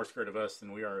a lot more scared of us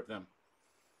than we are of them.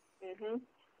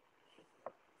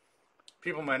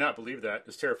 People might not believe that,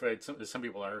 as terrified as some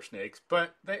people are of snakes,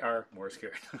 but they are more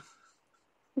scared.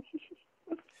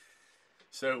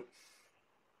 So,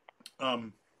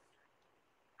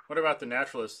 what about the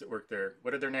naturalists that work there?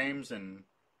 What are their names, and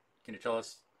can you tell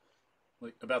us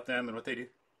about them and what they do?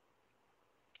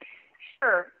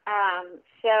 Sure.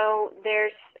 So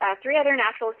there's 3 other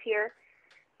naturalists here.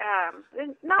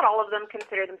 Not all of them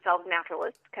consider themselves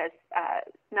naturalists because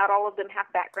not all of them have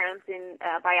backgrounds in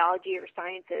biology or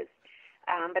sciences,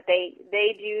 but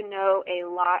they do know a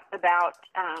lot about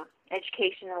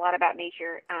education, a lot about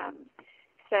nature.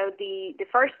 So the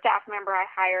first staff member I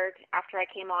hired after I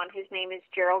came on, his name is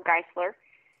Gerald Geisler.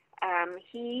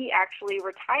 He actually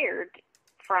retired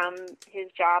from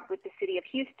his job with the city of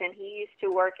Houston. He used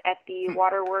to work at the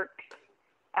Waterworks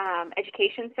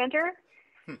Education Center.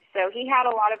 So he had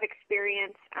a lot of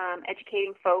experience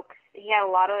educating folks. He had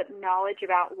a lot of knowledge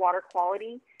about water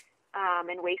quality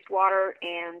and wastewater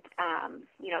and,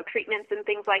 treatments and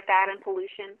things like that and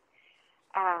pollution.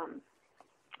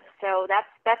 So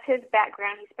that's his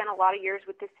background. He spent a lot of years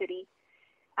with the city.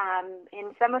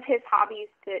 And some of his hobbies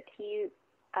that he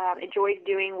enjoys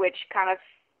doing, which kind of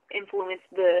influence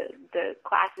the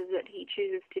classes that he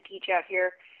chooses to teach out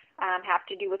here, have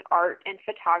to do with art and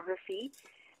photography.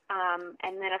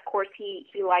 And then, of course, he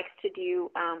likes to do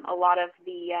a lot of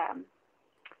the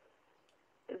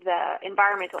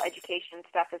environmental education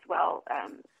stuff as well.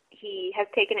 He has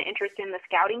taken an interest in the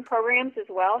scouting programs as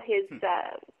well.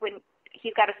 When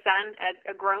he's got a son,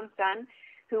 a grown son,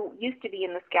 who used to be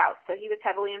in the Scouts, so he was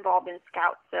heavily involved in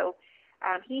Scouts. So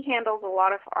he handles a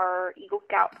lot of our Eagle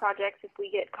Scout projects. If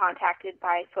we get contacted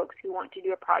by folks who want to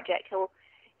do a project,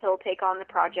 he'll take on the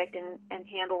project and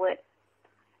handle it.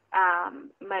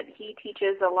 But he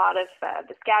teaches a lot of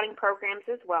the scouting programs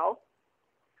as well.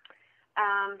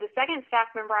 The second staff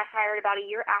member I hired about a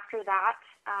year after that,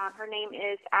 her name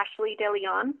is Ashley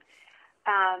DeLeon,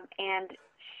 and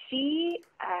she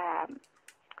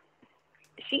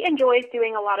enjoys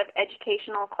doing a lot of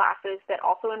educational classes that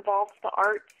also involve the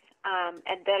arts,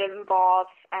 and that involves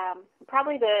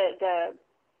probably the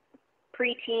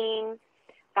preteen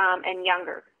and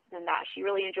younger than that. She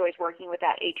really enjoys working with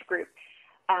that age group.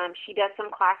 She does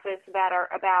some classes that are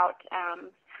about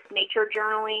nature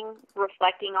journaling,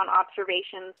 reflecting on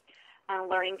observations,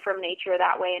 learning from nature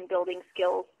that way, and building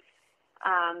skills.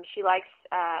 She likes,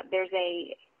 there's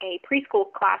a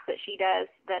preschool class that she does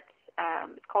that's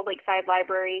it's called Lakeside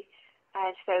Library.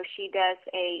 So she does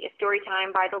a story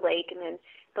time by the lake, and then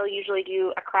they'll usually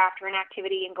do a craft or an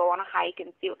activity and go on a hike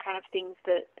and see what kind of things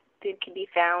that can be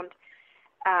found.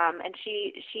 And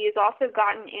she has also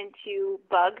gotten into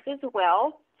bugs as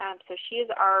well. So she is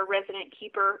our resident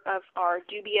keeper of our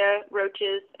dubia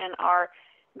roaches and our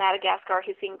Madagascar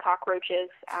hissing cockroaches.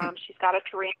 She's got a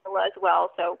tarantula as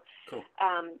well. So, cool.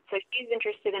 So she's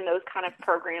interested in those kind of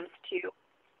programs too.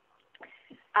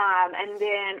 And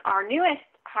then our newest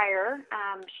hire,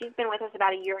 she's been with us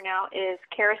about a year now, is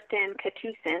Karisten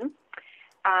Katusin.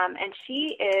 And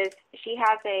she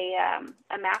has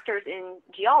a master's in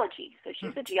geology, so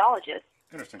she's a geologist.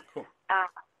 Interesting, cool.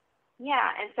 Yeah,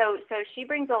 and so she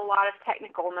brings a lot of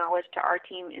technical knowledge to our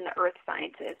team in the earth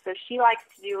sciences. So she likes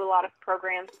to do a lot of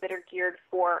programs that are geared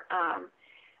for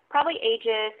probably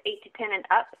ages 8 to 10 and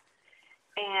up.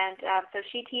 And so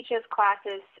she teaches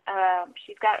classes.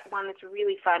 She's got one that's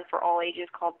really fun for all ages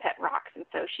called Pet Rocks. And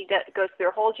so she goes through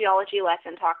a whole geology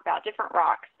lesson, talk about different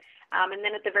rocks. And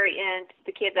then at the very end,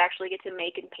 the kids actually get to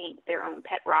make and paint their own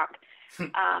pet rock.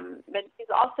 But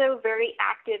she's also very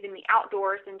active in the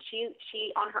outdoors, and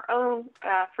she on her own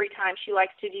free time, she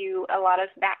likes to do a lot of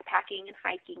backpacking and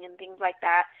hiking and things like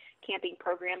that, camping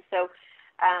programs. So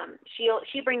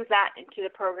she brings that into the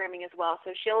programming as well.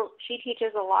 So she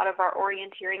teaches a lot of our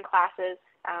orienteering classes.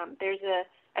 There's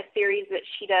a series that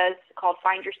she does called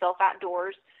Find Yourself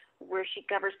Outdoors, where she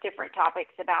covers different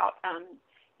topics about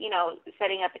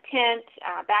setting up a tent,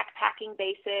 backpacking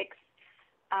basics.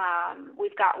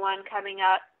 We've got one coming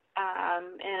up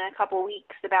in a couple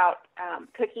weeks about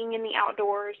cooking in the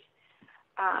outdoors.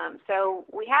 So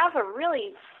we have a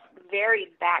really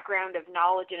varied background of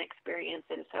knowledge and experience,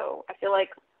 and so I feel like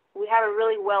we have a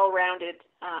really well-rounded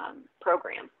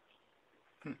program.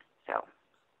 So,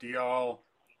 do y'all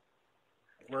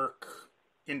work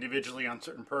individually on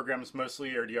certain programs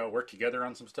mostly, or do y'all work together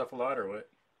on some stuff a lot, or what?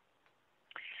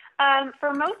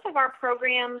 For most of our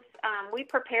programs, we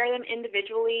prepare them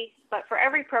individually, but for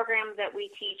every program that we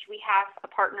teach, we have a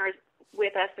partner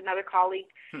with us, another colleague.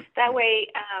 That way,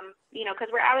 because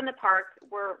we're out in the park,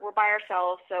 we're by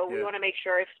ourselves, so we want to make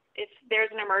sure if there's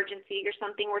an emergency or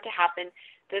something were to happen,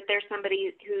 that there's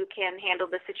somebody who can handle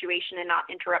the situation and not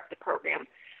interrupt the program.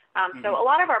 So a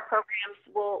lot of our programs,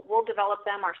 we'll develop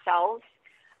them ourselves,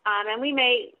 and we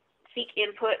may seek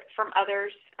input from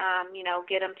others,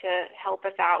 get them to help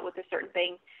us out with a certain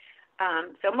thing.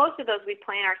 So most of those we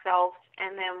plan ourselves,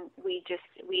 and then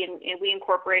we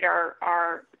incorporate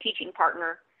our teaching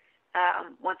partner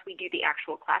once we do the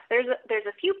actual class. There's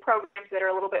a few programs that are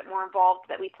a little bit more involved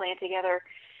that we plan together.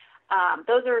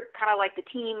 Those are kind of like the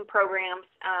team programs.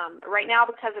 Right now,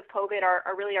 because of COVID, our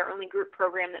only group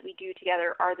program that we do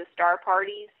together are the Star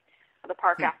Parties, the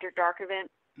Park After Dark event.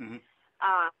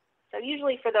 So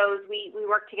usually for those, we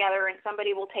work together, and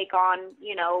somebody will take on,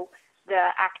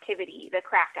 the activity, the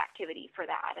craft activity for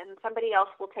that, and somebody else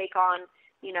will take on,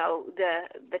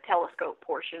 the telescope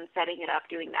portion, setting it up,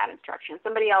 doing that instruction.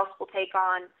 Somebody else will take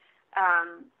on,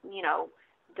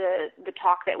 the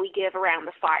talk that we give around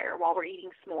the fire while we're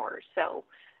eating s'mores. So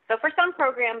for some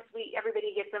programs,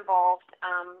 everybody gets involved,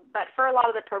 but for a lot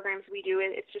of the programs we do,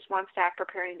 it's just one staff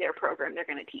preparing their program they're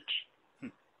going to teach.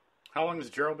 How long has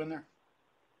Gerald been there?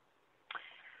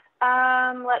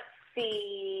 Let's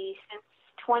see, since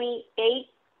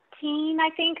 2018, I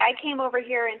think. I came over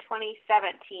here in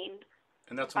 2017.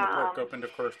 And that's when the park opened,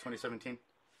 of course, 2017?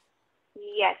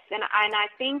 Yes, and I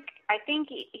think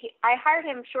I hired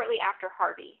him shortly after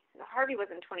Harvey. Harvey was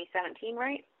in 2017,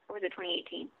 right? Or was it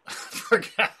 2018? I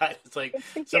forgot. It's like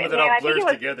some of it all blurs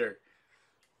together.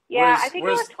 Yeah, I think it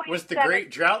was 2017. Was the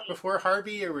Great Drought before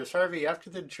Harvey, or was Harvey after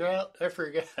the drought? I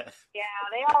forgot. Yeah,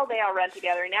 they all run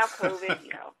together. Now COVID,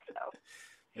 so.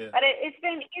 Yeah. But he's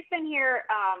been here.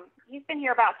 He's been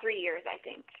here about 3 years, I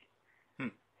think.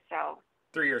 So.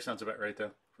 3 years sounds about right,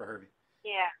 though, for Harvey.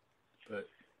 Yeah. But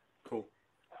cool.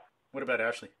 What about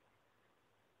Ashley?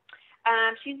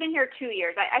 She's been here 2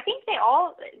 years. I think they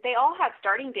all have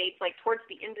starting dates like towards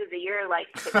the end of the year, like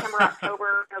September,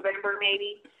 October, November,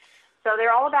 maybe. So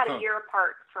they're all about a year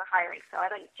apart for hiring. So I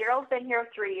think Gerald's been here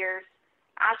 3 years,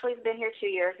 Ashley's been here 2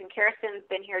 years, and Kirsten's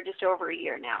been here just over a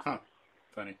year now. Huh.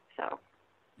 Funny. So.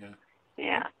 Yeah.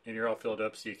 Yeah. And you're all filled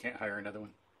up, so you can't hire another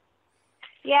one.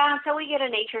 Yeah, until we get a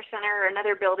nature center or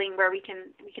another building where we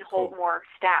can hold more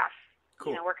staff.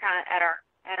 Cool. We're kind of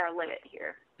at our limit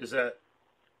here. Is that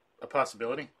a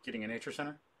possibility, getting a nature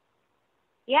center?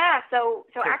 Yeah, so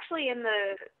Cool. actually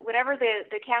whenever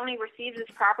the county receives this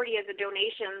property as a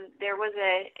donation, there was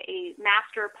a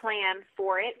master plan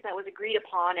for it that was agreed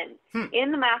upon, and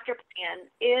in the master plan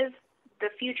is the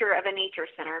future of a nature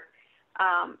center.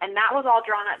 And that was all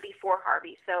drawn up before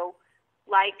Harvey. So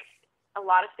like a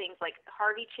lot of things, like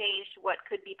Harvey changed what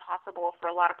could be possible for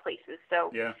a lot of places. So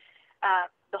yeah.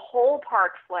 The whole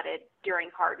park flooded during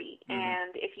Harvey.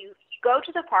 And if you go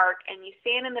to the park and you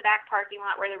stand in the back parking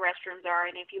lot where the restrooms are,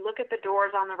 and if you look at the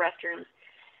doors on the restrooms,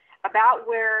 about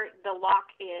where the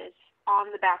lock is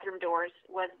on the bathroom doors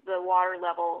was the water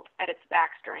level at its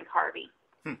max during Harvey.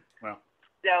 Wow.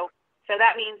 So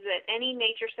that means that any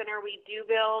nature center we do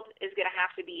build is going to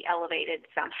have to be elevated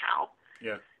somehow.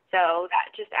 Yeah. So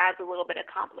that just adds a little bit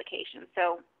of complication.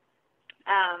 So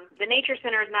the nature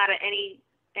center is not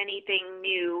anything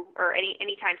new or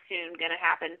anytime soon going to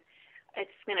happen.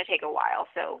 It's going to take a while.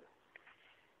 So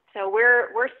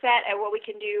we're set at what we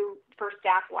can do for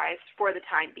staff-wise for the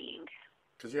time being.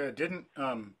 Because, didn't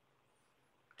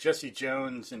Jesse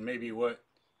Jones and maybe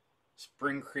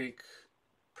Spring Creek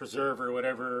Preserve or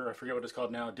whatever, I forget what it's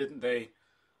called now, didn't they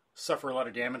suffer a lot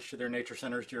of damage to their nature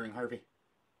centers during Harvey?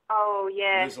 Oh,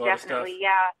 yes, definitely,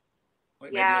 yeah.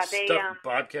 Like maybe a stuffed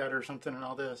bobcat or something and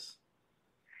all this?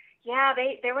 Yeah,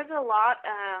 there was a lot.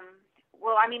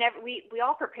 Well, I mean, we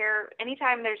all prepare.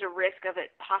 Anytime there's a risk of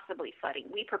it possibly flooding,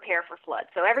 we prepare for flood.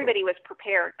 So everybody was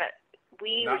prepared, but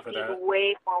we received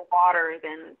way more water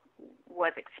than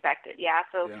was expected. Yeah,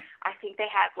 so I think they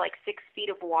had like 6 feet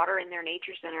of water in their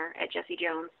nature center at Jesse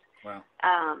Jones. Wow.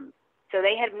 So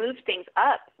they had moved things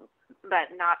up,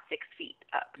 but not 6 feet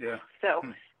up. Yeah. So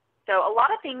a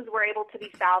lot of things were able to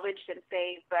be salvaged and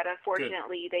saved, but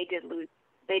unfortunately they did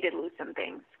lose some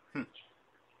things.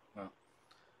 Well,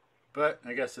 but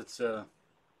I guess it's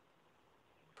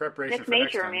preparation it's for nature,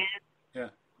 next time. Man. Yeah.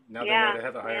 Now they know to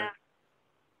have a higher.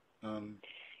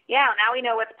 Yeah. Now we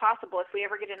know what's possible. If we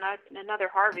ever get another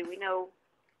Harvey, we know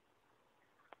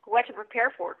what to prepare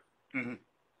for. Mm-hmm.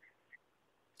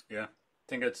 Yeah, I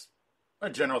think it's a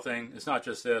general thing. It's not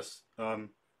just this.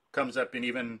 Comes up in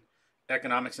even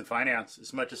economics and finance.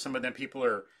 As much as some of them people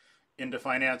are into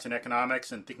finance and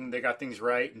economics and thinking they got things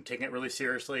right and taking it really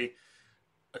seriously,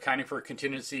 accounting for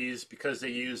contingencies because they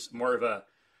use more of a,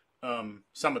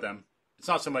 some of them, it's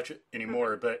not so much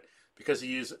anymore, but because they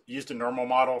used a normal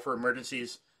model for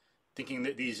emergencies, thinking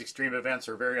that these extreme events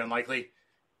are very unlikely,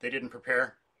 they didn't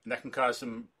prepare, and that can cause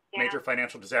some major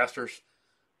financial disasters.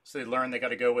 So they learned they got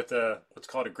to go with what's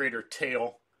called a greater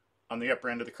tail on the upper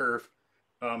end of the curve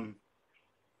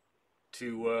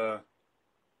to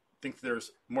think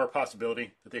there's more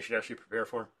possibility that they should actually prepare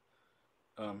for.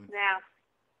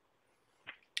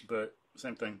 But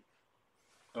same thing.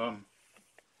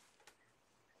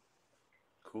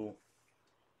 Cool.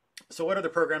 So what other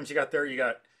programs you got there? You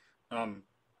got,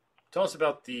 tell us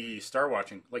about the star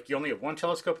watching. Like you only have one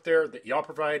telescope there that y'all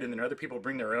provide and then other people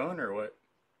bring their own, or what?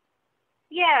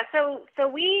 Yeah, so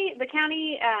the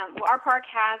county, our park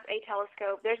has a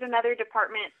telescope. There's another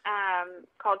department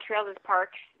called Trails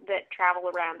Parks that travel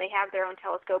around. They have their own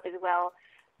telescope as well.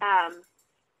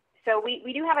 So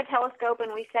we do have a telescope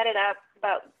and we set it up,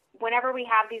 but whenever we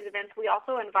have these events, we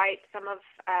also invite some of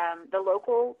the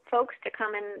local folks to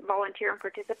come and volunteer and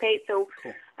participate. So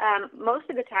cool. Most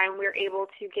of the time we're able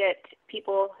to get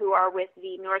people who are with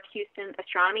the North Houston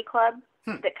Astronomy Club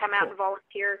that come out and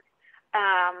volunteer.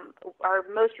 Our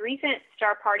most recent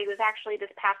star party was actually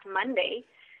this past Monday.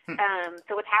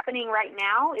 So what's happening right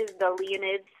now is the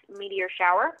Leonids meteor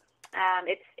shower.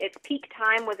 Its peak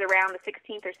time was around the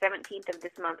 16th or 17th of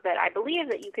this month, but I believe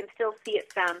that you can still see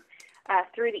it some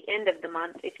through the end of the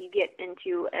month if you get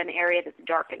into an area that's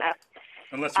dark enough.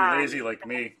 Unless you're lazy like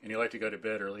me and you like to go to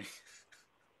bed early.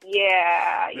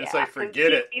 Yeah. It's like,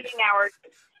 forget it. Peak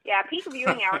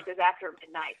viewing hours is after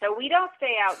midnight. So we don't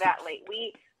stay out that late.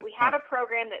 We have a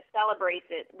program that celebrates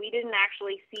it. We didn't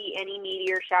actually see any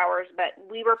meteor showers, but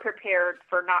we were prepared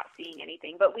for not seeing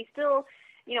anything. But we still,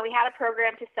 we had a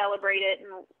program to celebrate it,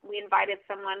 and we invited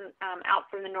someone out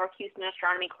from the North Houston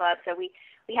Astronomy Club. So we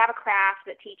have a craft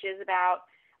that teaches about,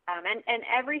 and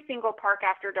every single Park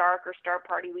After Dark or Star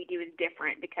Party we do is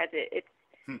different because it's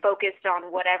focused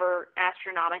on whatever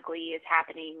astronomically is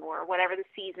happening or whatever the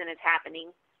season is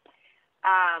happening.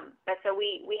 But so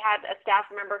we had a staff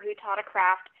member who taught a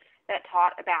craft that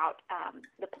taught about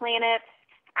the planets,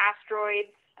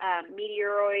 asteroids,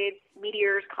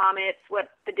 meteors, comets, what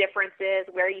the difference is,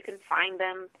 where you can find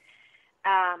them.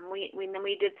 Then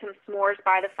we did some s'mores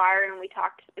by the fire, and we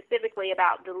talked specifically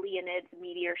about the Leonids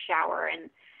meteor shower. And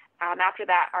after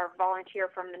that, our volunteer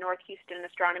from the North Houston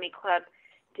Astronomy Club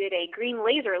did a green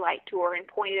laser light tour and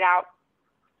pointed out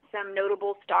some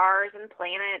notable stars and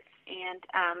planets and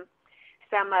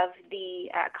some of the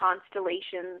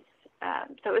constellations.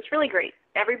 So it's really great.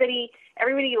 Everybody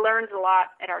learns a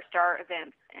lot at our star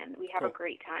events, and we have a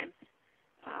great time.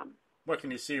 What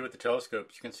can you see with the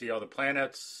telescopes? You can see all the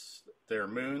planets, their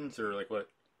moons, or like what?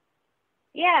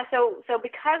 Yeah, so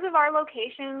because of our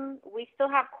location, we still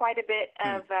have quite a bit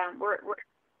of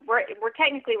we're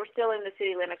technically still in the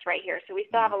city limits right here, so we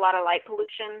still have a lot of light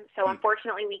pollution. So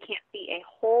unfortunately, we can't see a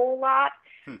whole lot.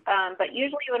 But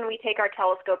usually, when we take our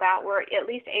telescope out, we're at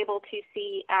least able to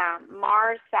see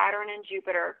Mars, Saturn, and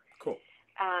Jupiter. Cool.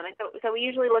 And so we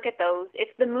usually look at those.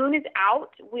 If the moon is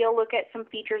out, we'll look at some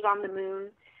features on the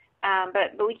moon.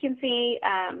 But we can see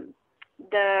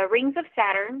the rings of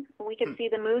Saturn. We can see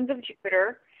the moons of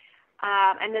Jupiter.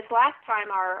 And this last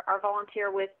time, our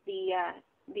volunteer with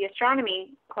the astronomy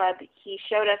club, he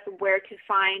showed us where to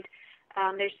find.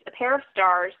 There's a pair of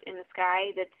stars in the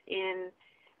sky that's in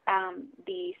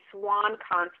the Swan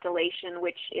constellation,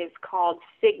 which is called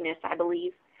Cygnus, I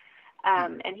believe.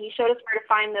 And he showed us where to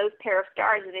find those pair of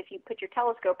stars, and if you put your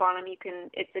telescope on them,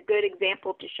 it's a good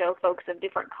example to show folks of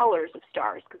different colors of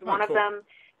stars, because one of them is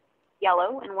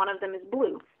yellow and one of them is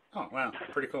blue. Oh, wow.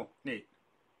 Pretty cool. Neat.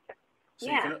 So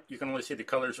yeah. You can only see the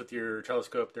colors with your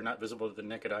telescope. They're not visible to the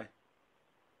naked eye?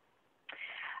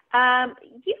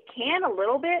 You can a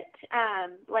little bit.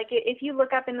 Like if you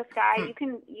look up in the sky,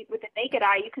 with the naked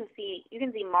eye, you can see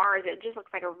Mars. It just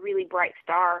looks like a really bright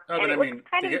star. Oh, but I mean,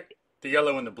 the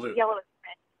yellow and the blue. Yellow and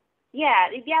red.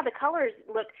 Yeah. The colors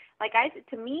look like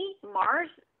to me, Mars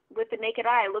with the naked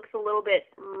eye looks a little bit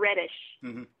reddish.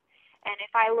 Mm-hmm. And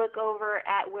if I look over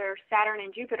at where Saturn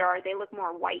and Jupiter are, they look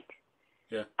more white.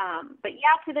 Yeah. But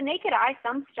yeah, to the naked eye,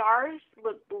 some stars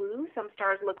look blue, some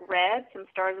stars look red, some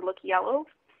stars look yellow.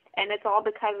 And it's all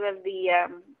because of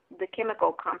the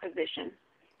chemical composition,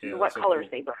 what colors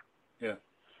they burn. Yeah,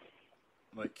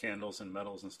 like candles and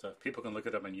metals and stuff. People can look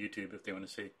it up on YouTube if they want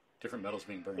to see different metals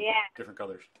being burned. Yeah. Different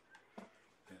colors.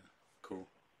 Yeah, cool.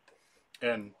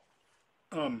 And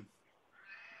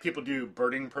people do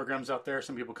birding programs out there.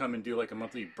 Some people come and do like a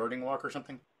monthly birding walk or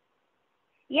something.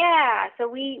 Yeah, so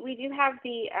we do have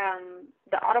the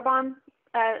Audubon.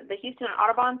 The Houston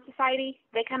Audubon Society,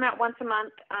 they come out once a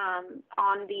month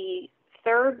on the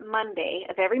third Monday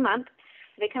of every month.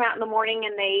 They come out in the morning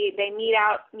and they meet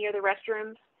out near the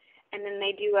restrooms, and then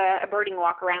they do a birding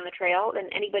walk around the trail, and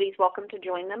anybody's welcome to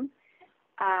join them.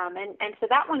 And so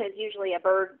that one is usually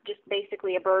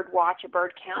basically a bird watch, a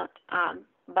bird count.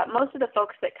 But most of the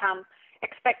folks that come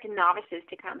expect novices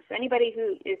to come. So anybody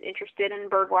who is interested in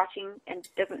bird watching and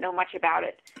doesn't know much about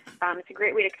it, it's a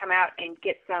great way to come out and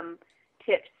get some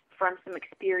tips from some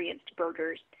experienced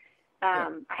birders.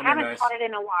 I haven't taught it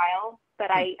in a while,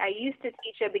 but I used to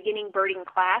teach a beginning birding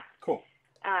class. Cool.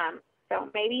 So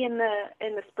maybe in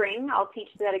the spring I'll teach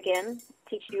that again,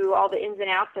 teach you all the ins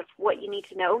and outs of what you need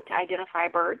to know to identify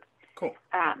birds. Cool.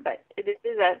 But this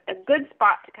is a good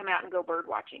spot to come out and go bird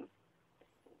watching.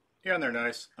 Yeah, and they're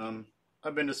nice.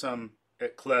 I've been to some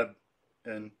at club,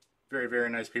 and very, very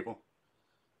nice people.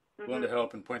 Willing to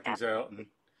help and point things out and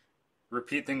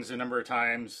repeat things a number of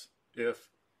times if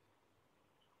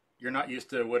you're not used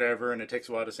to whatever and it takes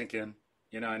a while to sink in.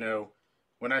 I know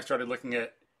when I started looking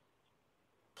at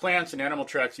plants and animal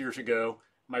tracks years ago,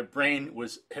 my brain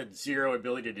had zero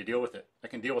ability to deal with it. I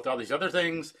can deal with all these other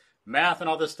things, math and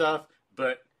all this stuff,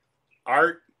 but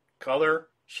art, color,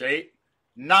 shape,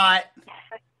 not.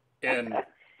 And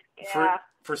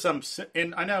for some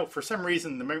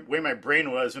reason, the way my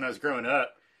brain was when I was growing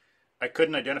up, I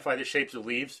couldn't identify the shapes of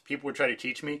leaves. People would try to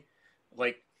teach me,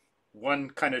 like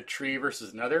one kind of tree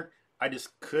versus another. I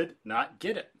just could not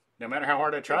get it, no matter how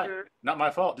hard I tried. Mm-hmm. Not my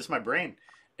fault, just my brain.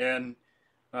 And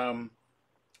so,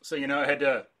 I had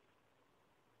to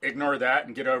ignore that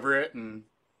and get over it and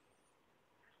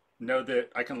know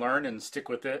that I can learn and stick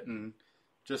with it and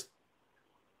just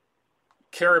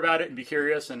care about it and be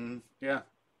curious. And,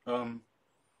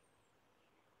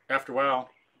 after a while,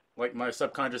 like my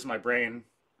subconscious, my brain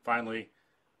finally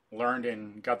learned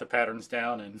and got the patterns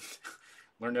down and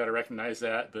learned how to recognize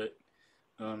that. But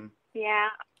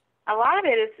a lot of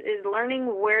it is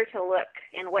learning where to look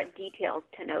and what details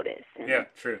to notice. And yeah,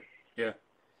 true. Yeah.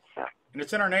 so, And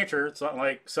it's in our nature. It's not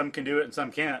like some can do it and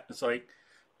some can't. It's like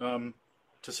to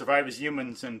survive as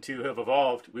humans and to have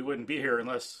evolved, we wouldn't be here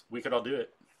unless we could all do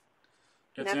it.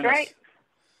 It's that's in right. us.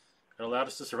 It allowed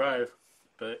us to survive.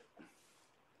 But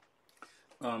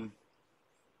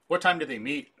what time do they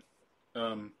meet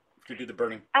to do the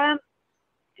burning?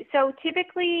 So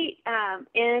typically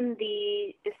in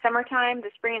the summertime, the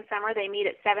spring and summer, they meet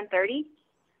at 7:30.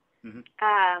 Mm-hmm.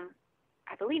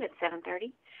 I believe it's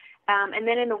 7:30. And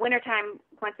then in the wintertime,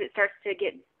 once it starts to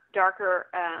get darker,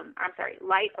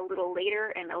 light a little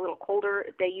later and a little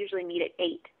colder, they usually meet at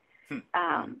 8.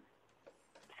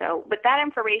 So, but that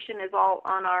information is all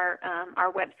on our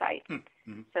website.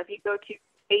 Mm-hmm. So if you go to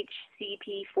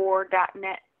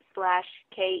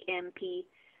hcp4.net/KMP,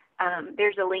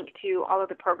 there's a link to all of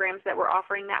the programs that we're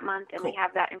offering that month, and Cool. we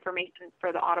have that information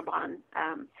for the Audubon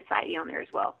Society on there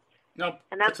as well. No,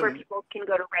 and that's where people can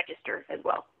go to register as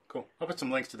well. Cool. I'll put some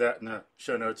links to that in the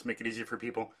show notes, make it easier for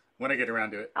people when I get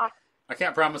around to it. Awesome. I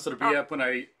can't promise it'll be up when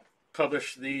I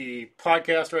publish the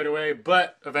podcast right away,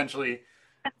 but eventually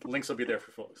the links will be there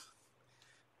for folks.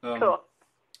 Cool.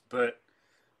 But,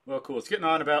 well, cool. It's getting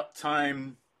on about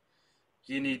time.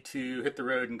 You need to hit the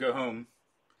road and go home.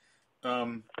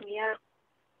 Yeah.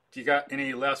 Do you got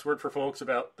any last word for folks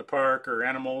about the park or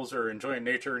animals or enjoying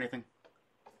nature or anything?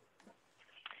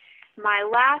 My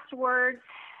last words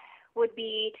would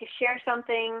be to share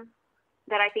something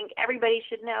that I think everybody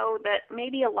should know that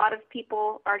maybe a lot of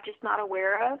people are just not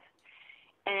aware of,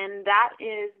 and that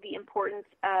is the importance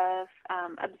of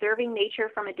observing nature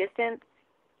from a distance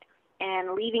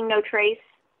and leaving no trace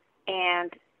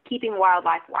and keeping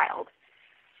wildlife wild.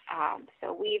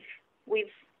 So we've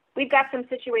got some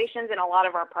situations in a lot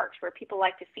of our parks where people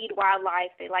like to feed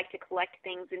wildlife, they like to collect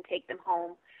things and take them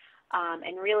home,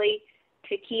 and really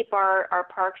to keep our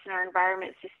parks and our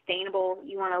environment sustainable,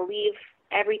 you want to leave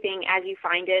everything as you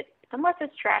find it, unless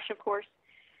it's trash, of course.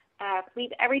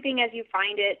 Leave everything as you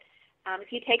find it.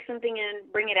 If you take something in,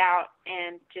 bring it out,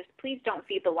 and just please don't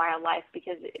feed the wildlife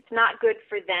because it's not good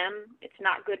for them. It's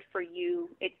not good for you.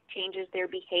 It changes their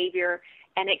behavior,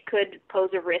 and it could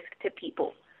pose a risk to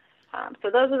people. So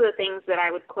those are the things that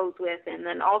I would close with. And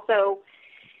then also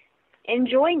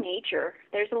enjoy nature.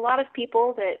 There's a lot of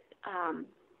people that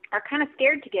are kind of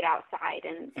scared to get outside.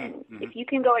 And Mm-hmm. if you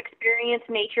can go experience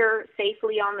nature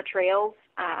safely on the trails,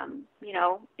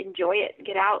 enjoy it.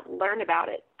 Get out, learn about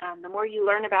it. The more you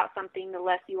learn about something, the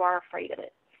less you are afraid of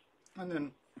it. And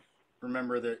then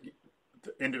remember that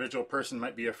the individual person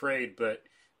might be afraid, but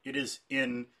it is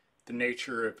in the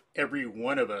nature of every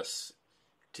one of us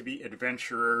to be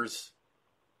adventurers,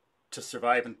 to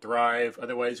survive and thrive.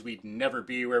 Otherwise, we'd never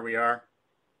be where we are.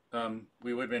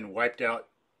 We would have been wiped out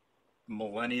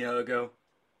millennia ago.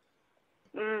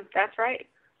 That's right.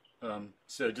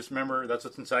 So just remember, that's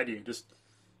what's inside you.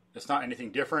 It's not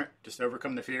anything different. Just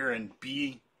overcome the fear and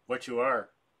be what you are.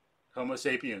 Homo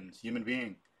sapiens, human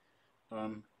being.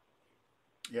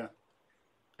 Yeah.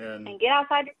 And get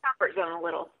outside your comfort zone a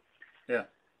little. Yeah.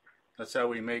 That's how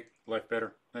we make life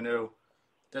better. I know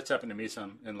that's happened to me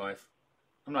some in life.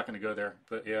 I'm not going to go there,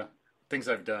 but yeah, things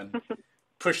I've done.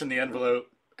 Pushing the envelope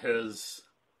has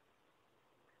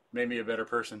made me a better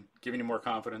person, giving me more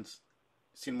confidence,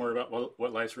 seen more about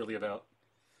what life's really about.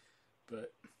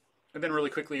 And then really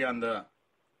quickly on the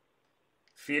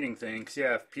feeding thing, because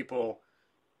yeah, if people,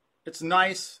 it's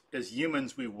nice as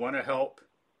humans, we want to help,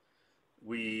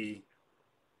 we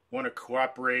want to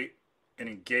cooperate and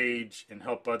engage and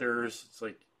help others. It's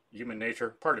like human nature,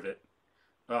 part of it.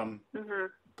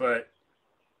 But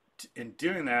in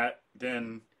doing that,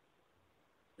 then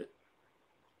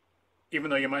even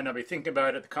though you might not be thinking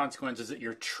about it, the consequence is that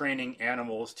you're training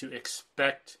animals to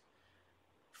expect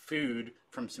food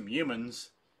from some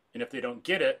humans, and if they don't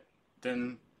get it,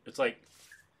 then it's like,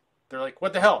 they're like,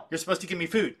 what the hell? You're supposed to give me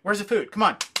food. Where's the food? Come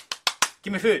on.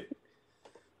 Give me food.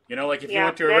 You know, like if you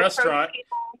went to a restaurant,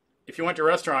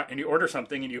 and you order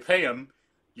something and you pay them,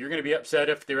 you're going to be upset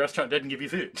if the restaurant doesn't give you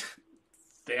food.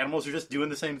 The animals are just doing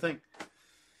the same thing.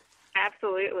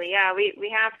 Absolutely, yeah.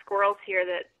 We have squirrels here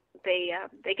that they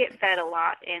get fed a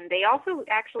lot, and they also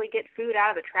actually get food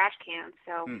out of the trash can.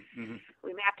 So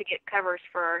we may have to get covers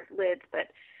for our lids, but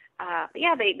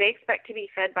yeah, they expect to be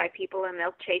fed by people, and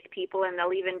they'll chase people, and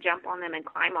they'll even jump on them and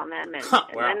climb on them,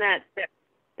 and then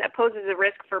that poses a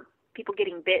risk for people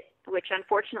getting bit, which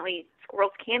unfortunately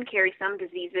squirrels can carry some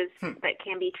diseases that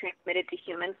can be transmitted to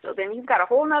humans. So then you've got a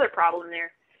whole other problem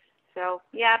there. So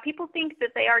yeah, people think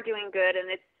that they are doing good, and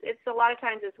it's a lot of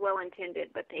times it's well intended,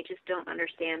 but they just don't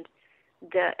understand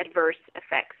the adverse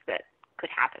effects that could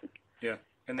happen. Yeah,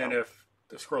 And then if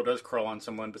the squirrel does crawl on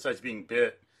someone, besides being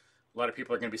bit, a lot of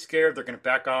people are going to be scared. They're going to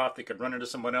back off. They could run into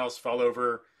someone else, fall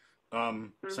over.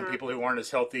 Some people who aren't as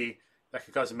healthy, that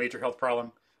could cause a major health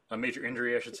problem, a major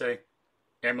injury, I should say.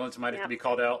 Ambulance might have to be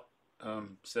called out.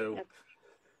 So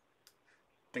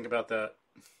think about that.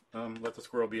 Let the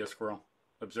squirrel be a squirrel.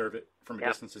 Observe it from a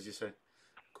distance, as you say.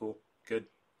 Cool. Good.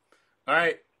 All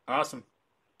right. Awesome.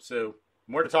 So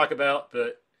more to talk about,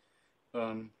 but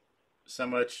so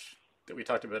much that we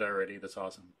talked about already. That's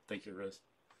awesome. Thank you, Rose.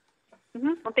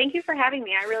 Well, thank you for having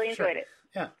me. I really enjoyed it.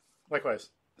 Yeah, likewise.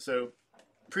 So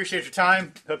appreciate your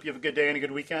time. Hope you have a good day and a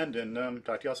good weekend, and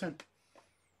talk to y'all soon.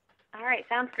 All right.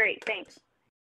 Sounds great. Thanks.